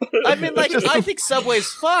 I mean, like, I think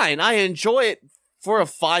Subway's fine. I enjoy it for a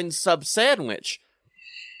fine sub sandwich.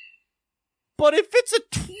 But if it's a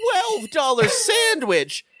 $12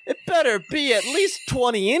 sandwich, it better be at least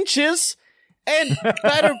 20 inches. And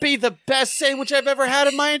better be the best sandwich I've ever had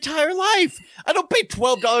in my entire life. I don't pay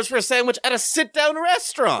 $12 for a sandwich at a sit-down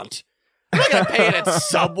restaurant. I'm not going to pay it at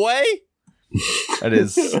Subway. That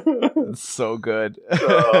is so good.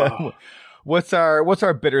 What's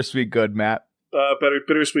our bittersweet good, Matt?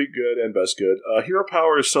 Bittersweet good and best good. Hero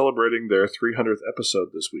Power is celebrating their 300th episode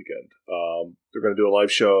this weekend. They're going to do a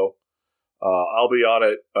live show. I'll be on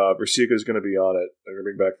it. Versika is going to be on it. They're going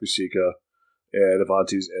to bring back Versika and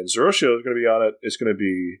Avantes, and Zeroshio is going to be on it. It's going to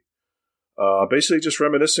be basically just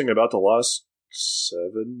reminiscing about the last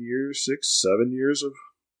 7 years of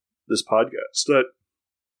this podcast that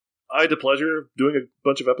I had the pleasure of doing a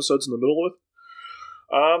bunch of episodes in the middle with.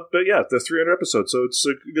 But yeah, the 300 episodes, so it's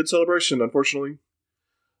a good celebration. Unfortunately,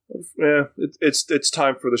 it's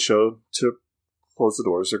time for the show to close the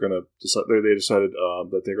doors. They're gonna decide. They decided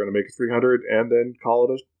that they're gonna make it 300 and then call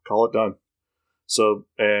it done. So,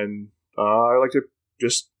 and I like to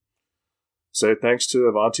just say thanks to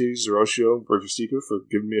Avanti, Zeroshio, Versika for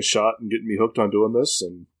giving me a shot and getting me hooked on doing this.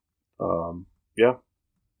 And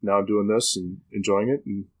now I'm doing this and enjoying it.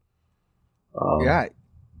 And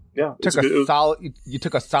you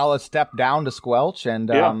took a solid step down to Squelch,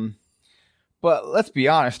 and but let's be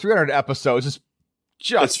honest, 300 episodes is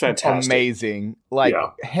just fantastic. Amazing. Like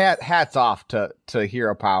hats off to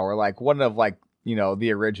Hero Power, like one of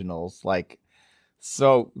the originals. Like,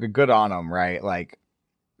 so good on them, right? Like,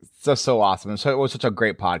 so awesome. So it was such a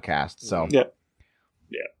great podcast. So yeah.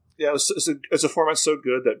 It's a format so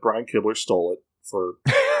good that Brian Kibler stole it for.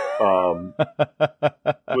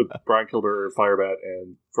 With Brian Kibler, Firebat,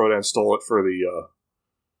 and Frodan stole it for the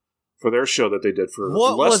for their show that they did for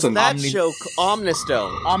what less was than that show?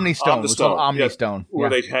 Omnistone. Omnistone. It was called Omnistone.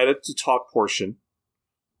 Where they had it to talk portion.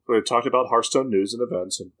 Where they talked about Hearthstone news and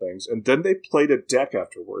events and things, and then they played a deck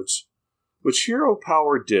afterwards, which Hero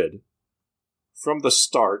Power did from the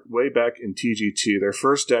start, way back in TGT. Their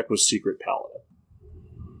first deck was Secret Paladin.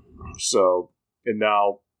 So, and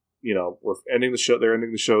now, we're ending the show. They're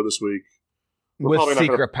ending the show this week. With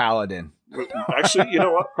Secret Paladin. Actually, you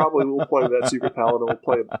know what? Probably we'll play that Secret Paladin. We'll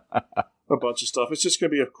play a bunch of stuff. It's just going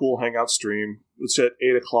to be a cool hangout stream. It's at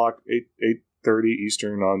 8 o'clock, 8:30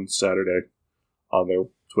 Eastern on Saturday on their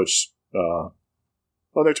Twitch.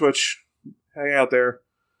 Hang out there.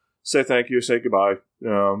 Say thank you. Say goodbye.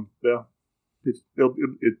 Yeah.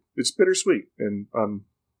 It's bittersweet. And,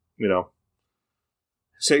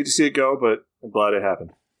 sad to see it go, but I'm glad it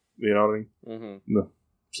happened. You know what I mean? Mm-hmm. No.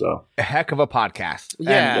 So a heck of a podcast,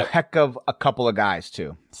 yeah, and a heck of a couple of guys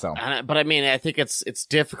too. So, but I mean, I think it's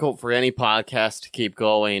difficult for any podcast to keep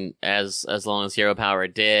going as long as Hero Power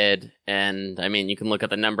did. And I mean, you can look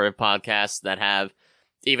at the number of podcasts that have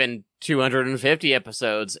even 250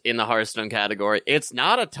 episodes in the Hearthstone category. It's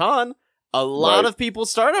not a ton. A lot of people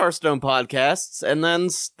start Hearthstone podcasts, and then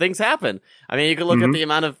things happen. I mean, you can look at the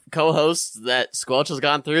amount of co-hosts that Squelch has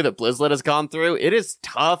gone through, that Blizzlet has gone through. It is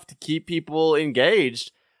tough to keep people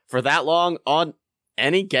engaged for that long on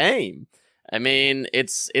any game. I mean,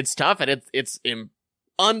 it's tough, and it's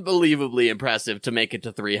unbelievably impressive to make it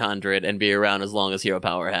to 300 and be around as long as Hero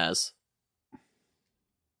Power has.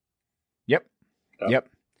 Yep.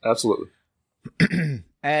 Absolutely.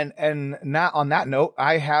 And not on that note,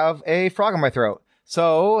 I have a frog in my throat.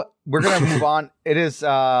 So we're gonna move on. It is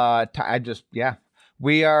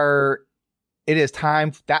it is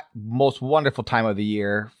time, that most wonderful time of the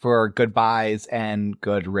year for goodbyes and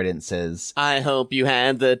good riddances. I hope you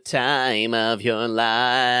had the time of your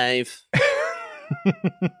life.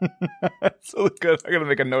 So good. I'm gonna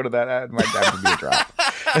make a note of that. That might have to be a drop.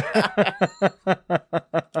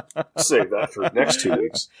 Save that for next 2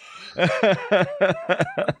 weeks.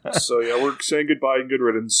 So yeah, we're saying goodbye and good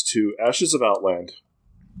riddance to Ashes of Outland,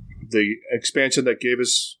 the expansion that gave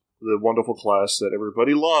us the wonderful class that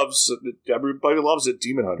everybody loves. Everybody loves it,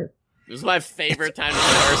 Demon Hunter. This is my favorite time to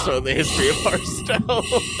play Hearthstone in the history of Hearthstone.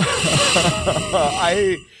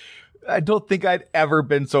 I don't think I'd ever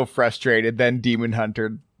been so frustrated than Demon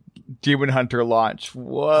Hunter launch.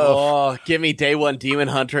 Whoa. Oh, give me day one Demon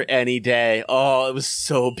Hunter any day. Oh, it was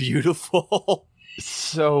so beautiful.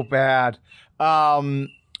 So bad.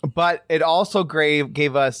 But it also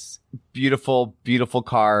gave us beautiful, beautiful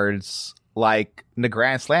cards like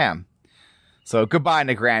Nagrand Slam. So goodbye,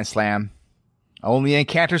 Nagrand Slam. Only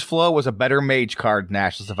Incanter's Flow was a better mage card than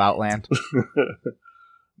Ashes of Outland.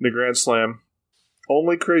 Nagrand Slam.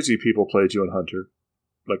 Only crazy people played you in Hunter,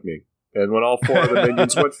 like me. And when all 4 of the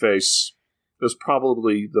minions went face, it was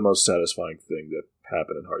probably the most satisfying thing that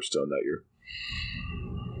happened in Hearthstone that year.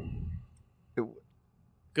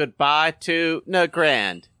 Goodbye to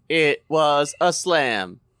Nagrand. It was a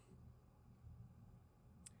slam.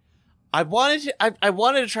 I wanted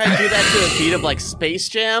to try and do that to a beat of like Space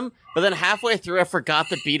Jam, but then halfway through I forgot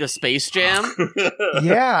the beat of Space Jam.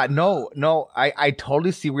 Yeah, no, I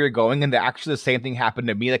totally see where you're going, and actually the same thing happened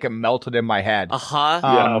to me. Like it melted in my head.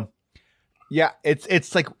 Yeah,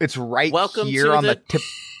 it's like it's right Welcome here on the tip.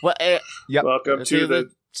 Yep. Welcome to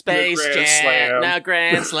the Space Nagrand Jam. Slam.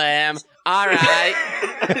 Nagrand Slam. All right.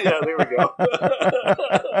 Yeah, there we go.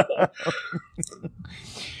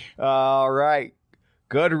 All right.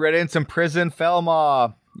 Good riddance in prison,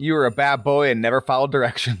 Felmaw. You were a bad boy and never followed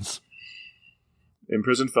directions.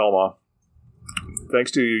 Imprison Felmaw.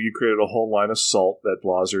 Thanks to you, you created a whole line of salt that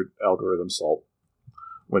Blizzard algorithm salt.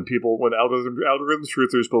 When algorithm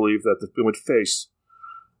truthers believe that it would face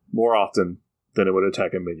more often than it would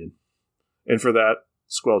attack a minion. And for that,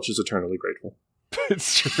 Squelch is eternally grateful.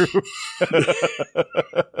 It's true.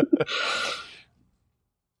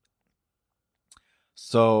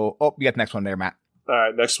 So, you got the next one there, Matt. All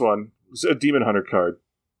right, next one. It's a Demon Hunter card.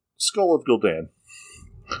 Skull of Gul'dan.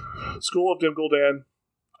 Skull of Dim Gul'dan.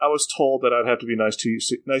 I was told that I'd have to be nice to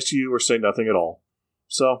you or say nothing at all.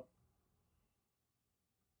 So.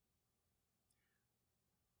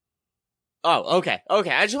 Oh, okay.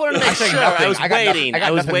 I just wanted to make sure. I was waiting.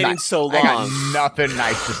 I was waiting so long. I got nothing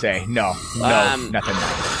nice to say. No, nothing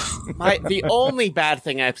nice. The only bad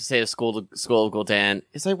thing I have to say to Skull of Gul'dan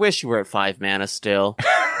is I wish you were at 5 mana still.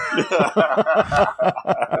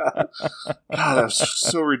 God, that's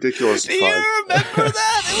so ridiculous. Do you remember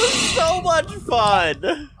that? It was so much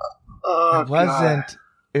fun. Oh,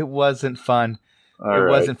 It wasn't fun. All right.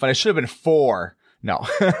 Wasn't fun. It should have been 4. No.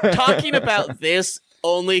 Talking about this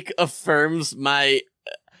only affirms my...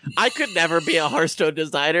 I could never be a Hearthstone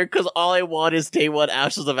designer because all I want is Day 1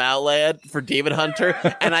 Ashes of Outland for Demon Hunter,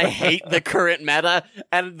 and I hate the current meta,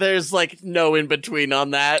 and there's like no in between on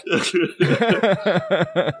that.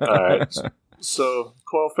 All right. So,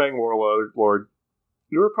 Coilfang Warlord,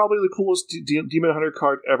 you were probably the coolest Demon Hunter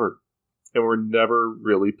card ever, and were never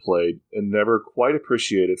really played, and never quite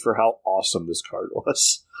appreciated for how awesome this card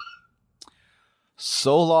was.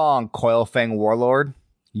 So long, Coilfang Warlord.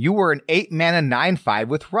 You were an 8-mana 9/5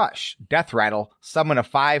 with Rush, Death Rattle, summon a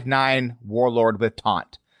 5/9 Warlord with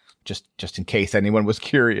Taunt. Just in case anyone was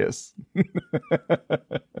curious.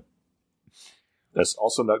 That's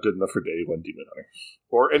also not good enough for Day 1 Demon Hunter.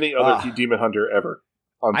 Or any other Demon Hunter ever,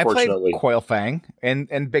 unfortunately. I played Coilfang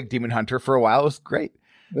and Big Demon Hunter for a while. It was great.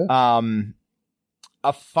 Yeah.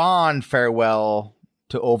 A fond farewell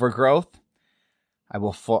to Overgrowth. I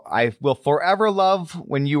will forever love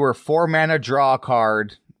when you were 4-mana draw a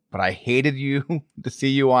card, but I hated you to see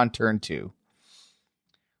you on turn 2.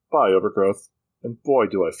 Bye, Overgrowth. And boy,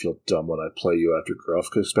 do I feel dumb when I play you after Gruff,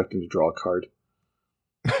 expecting to draw a card.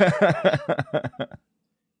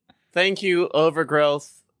 Thank you,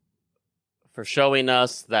 Overgrowth, for showing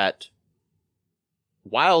us that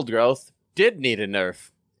Wild Growth did need a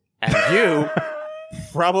nerf, and you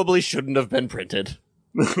probably shouldn't have been printed.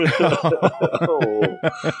 Oh.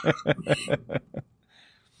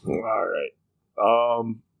 All right.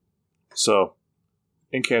 So,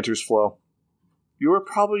 Incanter's Flow. You were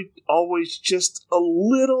probably always just a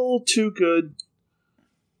little too good,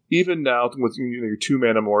 even now with your 2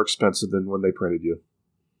 mana more expensive than when they printed you.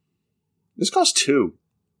 This cost 2.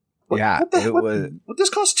 What this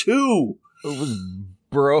cost 2? It was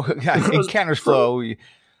Incanter's Flow.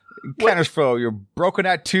 Incanter's Flow, you're broken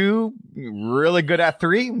at 2, really good at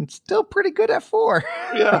 3, and still pretty good at 4.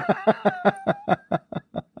 Yeah.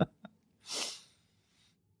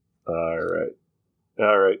 All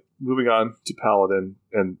right. Moving on to Paladin,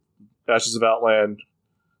 and Ashes of Outland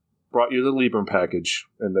brought you the Libram package,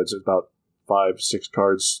 and that's about 5-6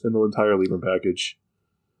 cards in the entire Libram package.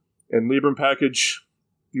 And Libram package,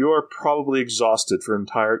 you are probably exhausted for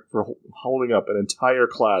holding up an entire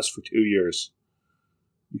class for 2 years.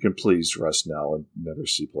 You can please rest now and never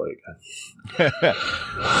see play again.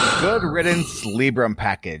 Good riddance, Libram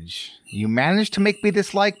package. You managed to make me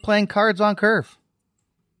dislike playing cards on Curve.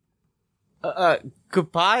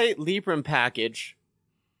 Goodbye, Libram package.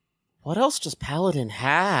 What else does Paladin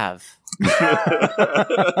have?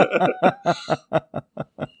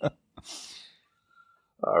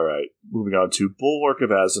 All right, moving on to Bulwark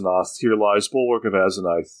of Azzinoth. Here lies Bulwark of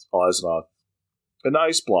Azzinoth. An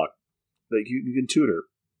ice block that you can tutor.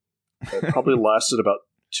 It probably lasted about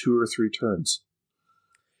 2 or 3 turns.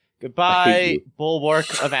 Goodbye, Bulwark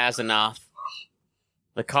of Azzinoth.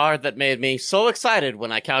 The card that made me so excited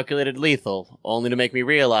when I calculated lethal, only to make me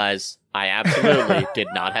realize I absolutely did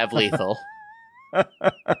not have lethal.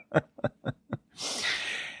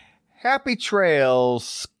 Happy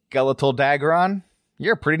trails, Skeletal Daggeron.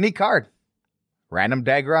 You're a pretty neat card. Random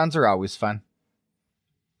Daggerons are always fun.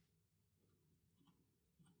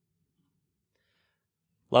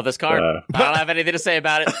 Love this card. I don't have anything to say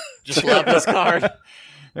about it. Just love this card.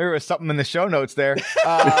 There was something in the show notes there.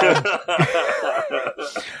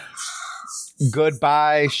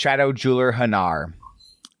 Goodbye, Shadow Jeweler Hanar.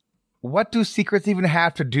 What do secrets even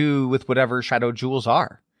have to do with whatever Shadow Jewels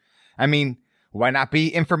are? I mean, why not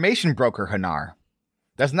be Information Broker Hanar?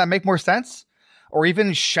 Doesn't that make more sense? Or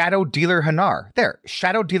even Shadow Dealer Hanar. There,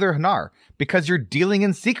 Shadow Dealer Hanar, because you're dealing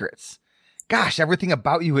in secrets. Gosh, everything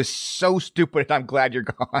about you is so stupid, and I'm glad you're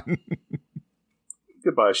gone.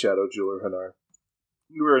 Goodbye, Shadow Jeweler Hanar.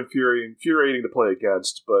 You were infuriating to play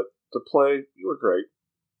against, but to play, you were great.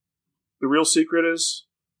 The real secret is,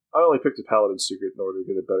 I only picked a Paladin secret in order to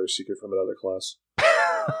get a better secret from another class.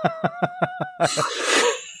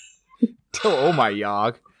 Oh my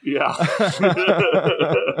Yogg. Yeah.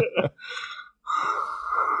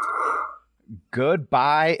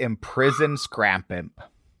 Goodbye, Imprisoned Scrampimp.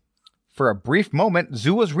 For a brief moment,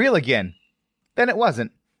 Zoo was real again. Then it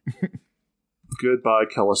wasn't. Goodbye,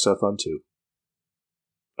 Keleseth on 2.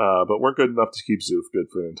 But weren't good enough to keep Zoof good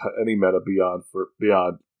for any meta beyond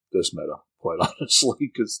this meta, quite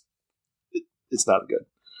honestly, because it's not good.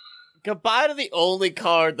 Goodbye to the only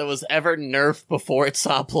card that was ever nerfed before it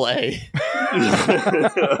saw play.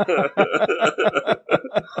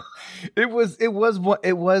 It was a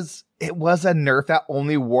nerf that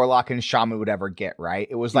only Warlock and Shaman would ever get, right?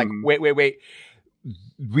 It was like, wait.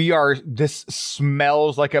 This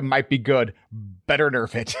smells like it might be good. Better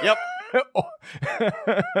nerf it. Yep.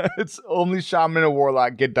 It's only Shaman and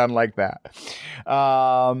Warlock get done like that.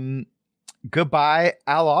 Goodbye,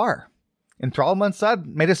 Alar. Enthrallment Sud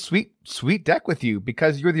made a sweet deck with you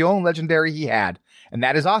because you're the only legendary he had. And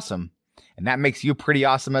that is awesome. And that makes you pretty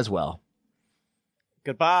awesome as well.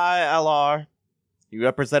 Goodbye, Alar. You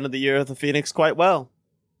represented the Year of the Phoenix quite well.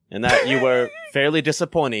 In that you were fairly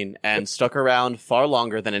disappointing and stuck around far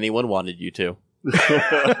longer than anyone wanted you to.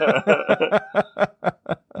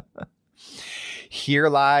 Here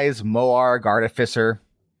lies Moarg Artificer.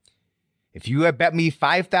 If you had bet me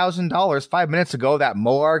 $5,000 5 minutes ago that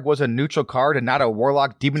Moarg was a neutral card and not a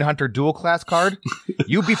Warlock Demon Hunter dual class card,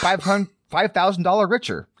 you'd be $5,000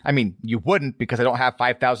 richer. I mean, you wouldn't because I don't have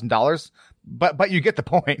 $5,000, but you get the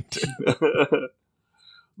point.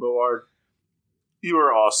 Moarg, you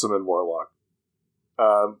were awesome in Warlock.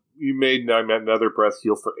 You made Another Breath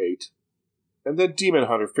heal for 8. And then Demon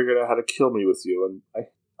Hunter figured out how to kill me with you, and I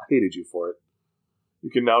hated you for it. You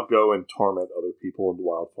can now go and torment other people in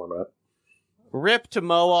wild format. Rip to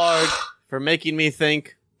Moarg for making me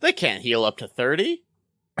think they can't heal up to 30.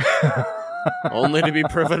 Only to be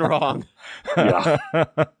proven wrong. Yeah.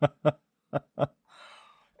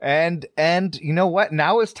 And you know what?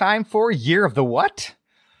 Now it's time for Year of the What?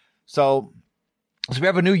 So we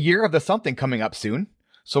have a new Year of the Something coming up soon.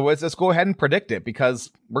 So let's go ahead and predict it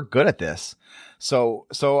because we're good at this. So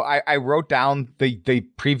I wrote down the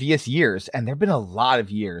previous years, and there have been a lot of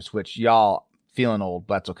years, which y'all feeling old,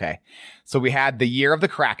 but that's okay. So we had the Year of the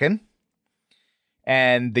Kraken,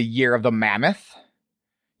 and the Year of the Mammoth,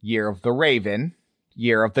 Year of the Raven,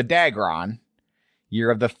 Year of the Dagron, Year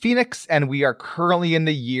of the Phoenix, and we are currently in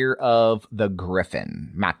the Year of the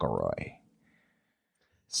Griffin, McElroy.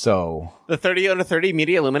 So the 30 out of 30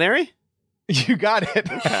 Media Luminary? You got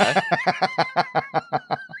it. Okay.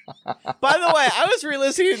 By the way, I was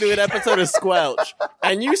re-listening to an episode of Squelch,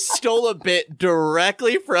 and you stole a bit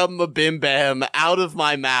directly from Mabim Bam out of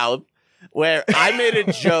my mouth, where I made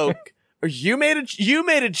a joke, or you made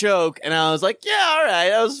a joke, and I was like, yeah, all right,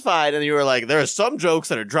 that was fine. And you were like, there are some jokes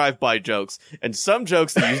that are drive-by jokes, and some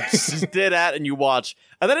jokes that you just did at and you watch.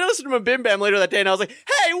 And then I listened to Mabim Bam later that day, and I was like,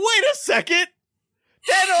 hey, wait a second!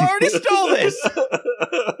 Dan already stole this!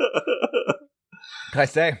 Can I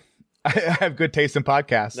say? I have good taste in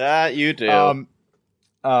podcasts. That you do.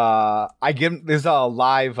 There's a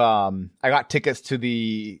live, I got tickets to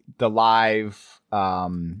the live,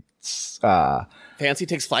 Fancy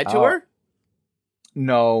Takes Flight tour?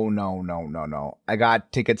 No. I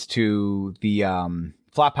got tickets to the,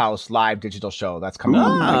 Flophouse live digital show that's coming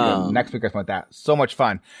up next week or something like that. So much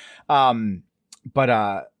fun.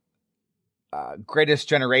 Greatest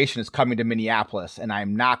Generation is coming to Minneapolis, and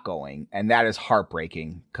I'm not going, and that is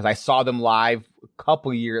heartbreaking because I saw them live a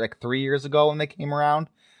couple years, like 3 years ago when they came around.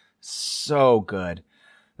 So good.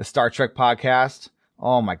 The Star Trek podcast.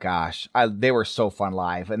 Oh my gosh, they were so fun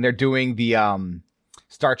live, and they're doing the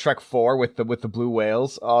Star Trek 4 with the blue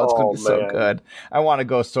whales. Oh, it's gonna be so good. I want to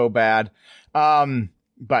go so bad,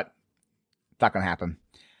 but it's not gonna happen.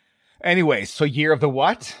 Anyway, so Year of the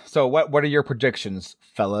What? So what are your predictions,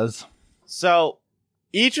 fellas? So,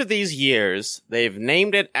 each of these years, they've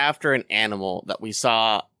named it after an animal that we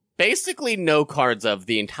saw basically no cards of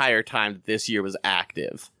the entire time that this year was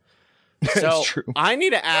active. So, true. I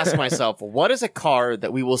need to ask myself, what is a card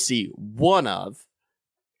that we will see one of,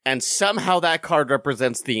 and somehow that card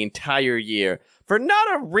represents the entire year, for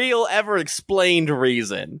not a real, ever explained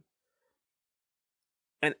reason?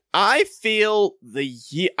 And I feel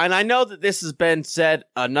and I know that this has been said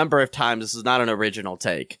a number of times, this is not an original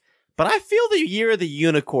take, but I feel the Year of the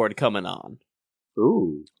Unicorn coming on.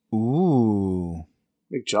 Ooh.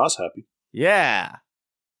 Make Joss happy. Yeah.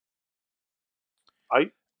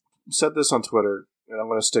 I said this on Twitter, and I'm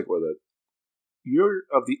going to stick with it. Year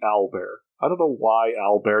of the Owlbear. I don't know why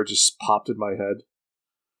Owlbear just popped in my head.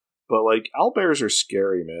 But, like, owlbears are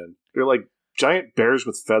scary, man. They're like giant bears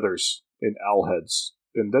with feathers and owl heads.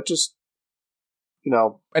 And that just, you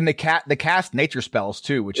know, and they cast nature spells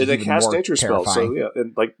too, which is even more terrifying. Spells. So yeah,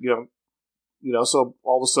 and like you know, so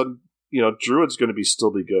all of a sudden, you know, Druid's going to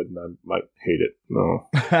still be good, and I might hate it. No,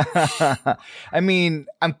 I mean,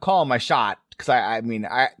 I'm calling my shot because I mean,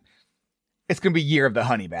 it's going to be Year of the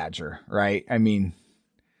Honey Badger, right? I mean,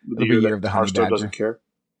 the year of the Honey Badger doesn't care.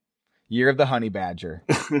 Year of the Honey Badger.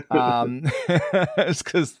 It's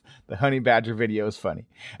because the Honey Badger video is funny.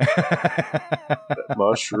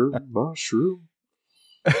 mushroom.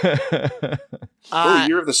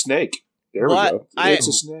 Year of the Snake. There What? we go. It's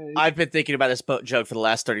a snake. I've been thinking about this joke for the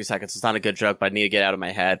last 30 seconds. It's not a good joke, but I need to get it out of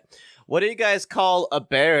my head. What do you guys call a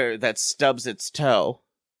bear that stubs its toe?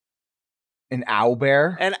 An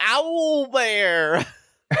owlbear? An owlbear!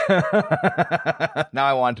 Now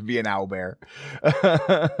I want to be an owlbear.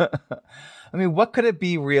 I mean, what could it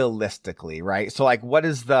be realistically, right? So like what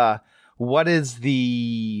is the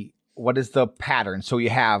pattern? So you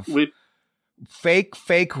have fake,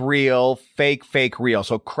 real, fake, real.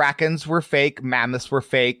 So krakens were fake, mammoths were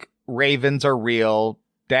fake, ravens are real,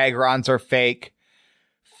 dagrons are fake,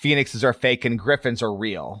 phoenixes are fake, and griffins are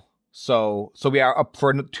real. So we are up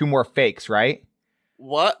for 2 more fakes, right?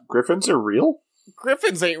 What? Griffins are real?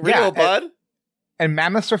 Griffins ain't real, bud. And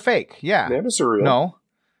mammoths are fake. Yeah. Mammoths are real. No.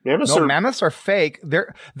 Mammoths are fake.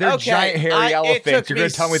 They're Okay, giant hairy elephants. You're going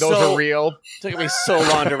to tell me those are real? It took me so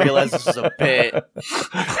long to realize this was a bit.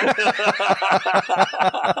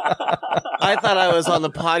 I thought I was on the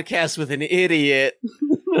podcast with an idiot.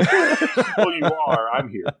 Well, you are. I'm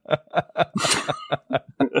here.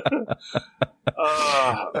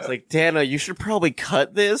 It's like, Dana, you should probably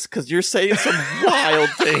cut this because you're saying some wild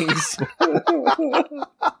things.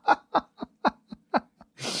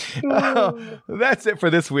 That's it for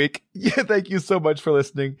this week. Yeah, thank you so much for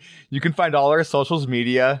listening. You can find all our socials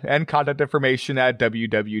media and contact information at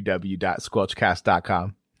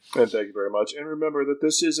www.squelchcast.com. And thank you very much. And remember that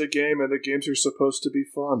this is a game and the games are supposed to be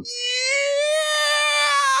fun. Yeah!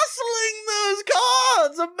 Sling those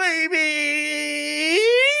cards, baby!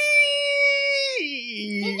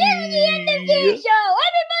 And that's the end of the show!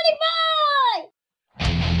 Everybody bye!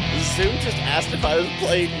 Zoom just asked if I was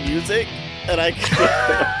playing music. And I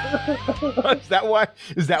Is that why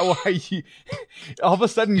you all of a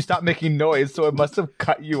sudden you stopped making noise, so it must have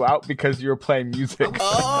cut you out because you were playing music.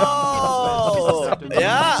 Oh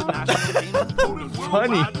yeah.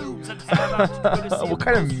 Funny.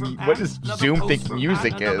 What does Zoom think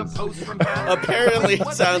music is? Apparently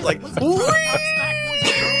it sounds like Well,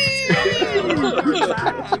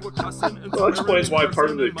 that explains why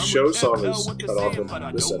part of the show song is cut off in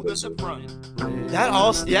this episode. That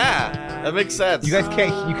also, yeah, that makes sense. You guys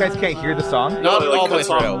can't hear the song? Not all the way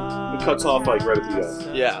through. It cuts off like right at the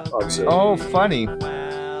end. Yeah. Oh, funny.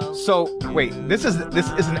 So wait, this is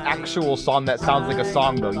an actual song that sounds like a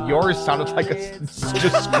song though. Yours sounded like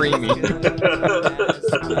just screaming.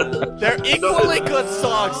 They're equally good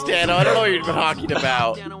songs, Dano. I don't know what you're talking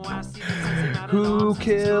about. Who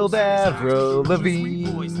killed Avril Lavigne?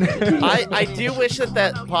 I do wish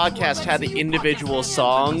that podcast had the individual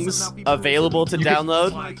songs available to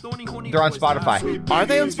download. They're on Spotify. Are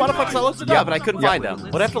they on Spotify? Because I looked it up and I couldn't find them.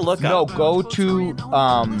 What do I have to look up? No, go to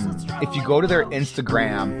if you go to their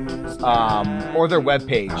Instagram or their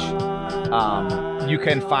webpage, you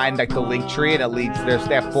can find like the link tree and it leads.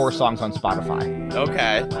 They have 4 songs on Spotify.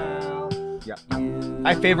 Okay. Yeah,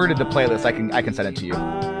 I favorited the playlist. I can send it to you.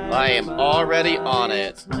 I am already on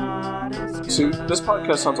it. See, this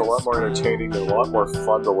podcast sounds a lot more entertaining and a lot more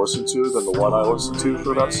fun to listen to than the one I listened to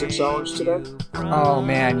for about 6 hours today. Oh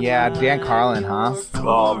man, yeah, Dan Carlin, huh?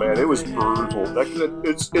 Oh man, it was brutal.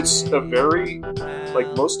 It's a very,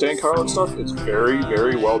 like most Dan Carlin stuff, it's very,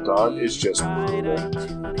 very well done. It's just brutal.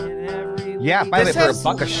 Yeah, by the way, for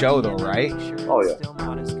 $1 a show though, right? Oh yeah.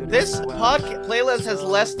 This playlist has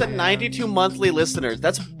less than 92 monthly listeners.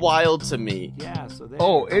 That's wild to me.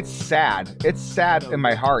 Oh, it's sad. It's sad in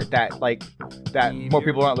my heart that more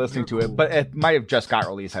people aren't listening to it, but it might have just got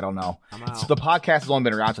released. I don't know. So the podcast has only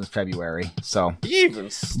been around since February, so even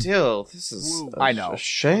still, this is a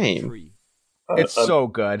shame. It's so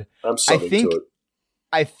good. I'm subbing to it.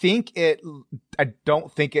 I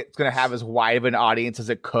don't think it's going to have as wide of an audience as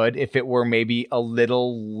it could if it were maybe a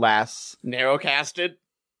little less narrowcasted.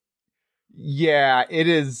 Yeah, it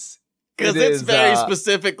is. Because it's very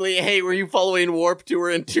specifically, hey, were you following Warped Tour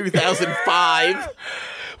in 2005?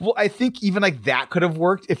 Well, I think even like that could have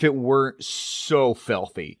worked if it weren't so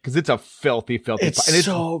filthy. Because it's a filthy. It's and it's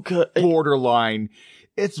so good. Borderline.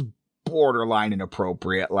 It's borderline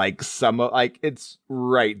inappropriate. Like it's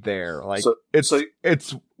right there. Like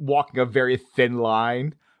it's walking a very thin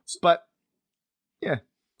line. But yeah.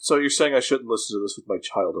 So you're saying I shouldn't listen to this with my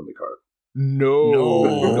child in the car?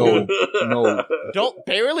 No. Don't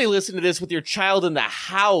barely listen to this with your child in the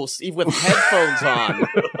house, even with headphones on.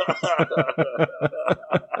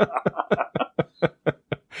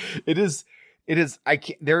 It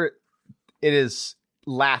is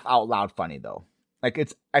laugh out loud funny though. Like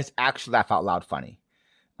it's actually laugh out loud funny.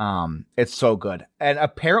 It's so good. And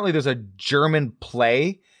apparently there's a German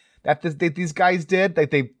play that these guys did.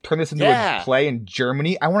 Like they turned this into a play in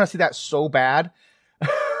Germany. I want to see that so bad.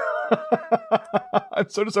 I'm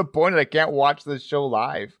so disappointed I can't watch this show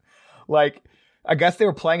live. Like, I guess they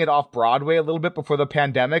were playing it off Broadway a little bit before the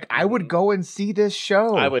pandemic. I would go and see this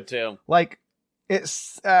show. I would too. Like,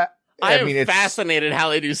 it's. I mean, it's fascinated how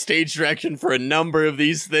they do stage direction for a number of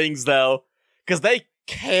these things, though, because they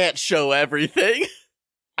can't show everything.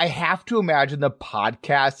 I have to imagine the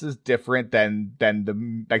podcast is different than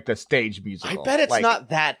the stage musical. I bet it's not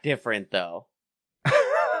that different, though.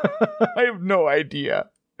 I have no idea.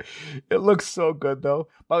 It looks so good, though.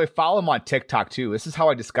 By the way, follow him on TikTok, too. This is how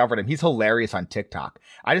I discovered him. He's hilarious on TikTok.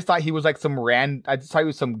 I just thought he was like I just thought he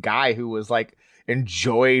was some guy who was like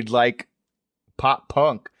enjoyed like pop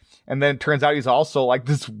punk. And then it turns out he's also like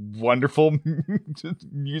this wonderful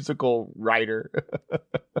musical writer.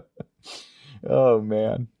 Oh,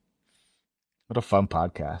 man. What a fun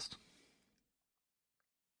podcast.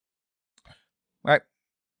 All right.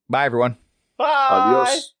 Bye, everyone. Bye.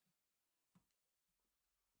 Adios.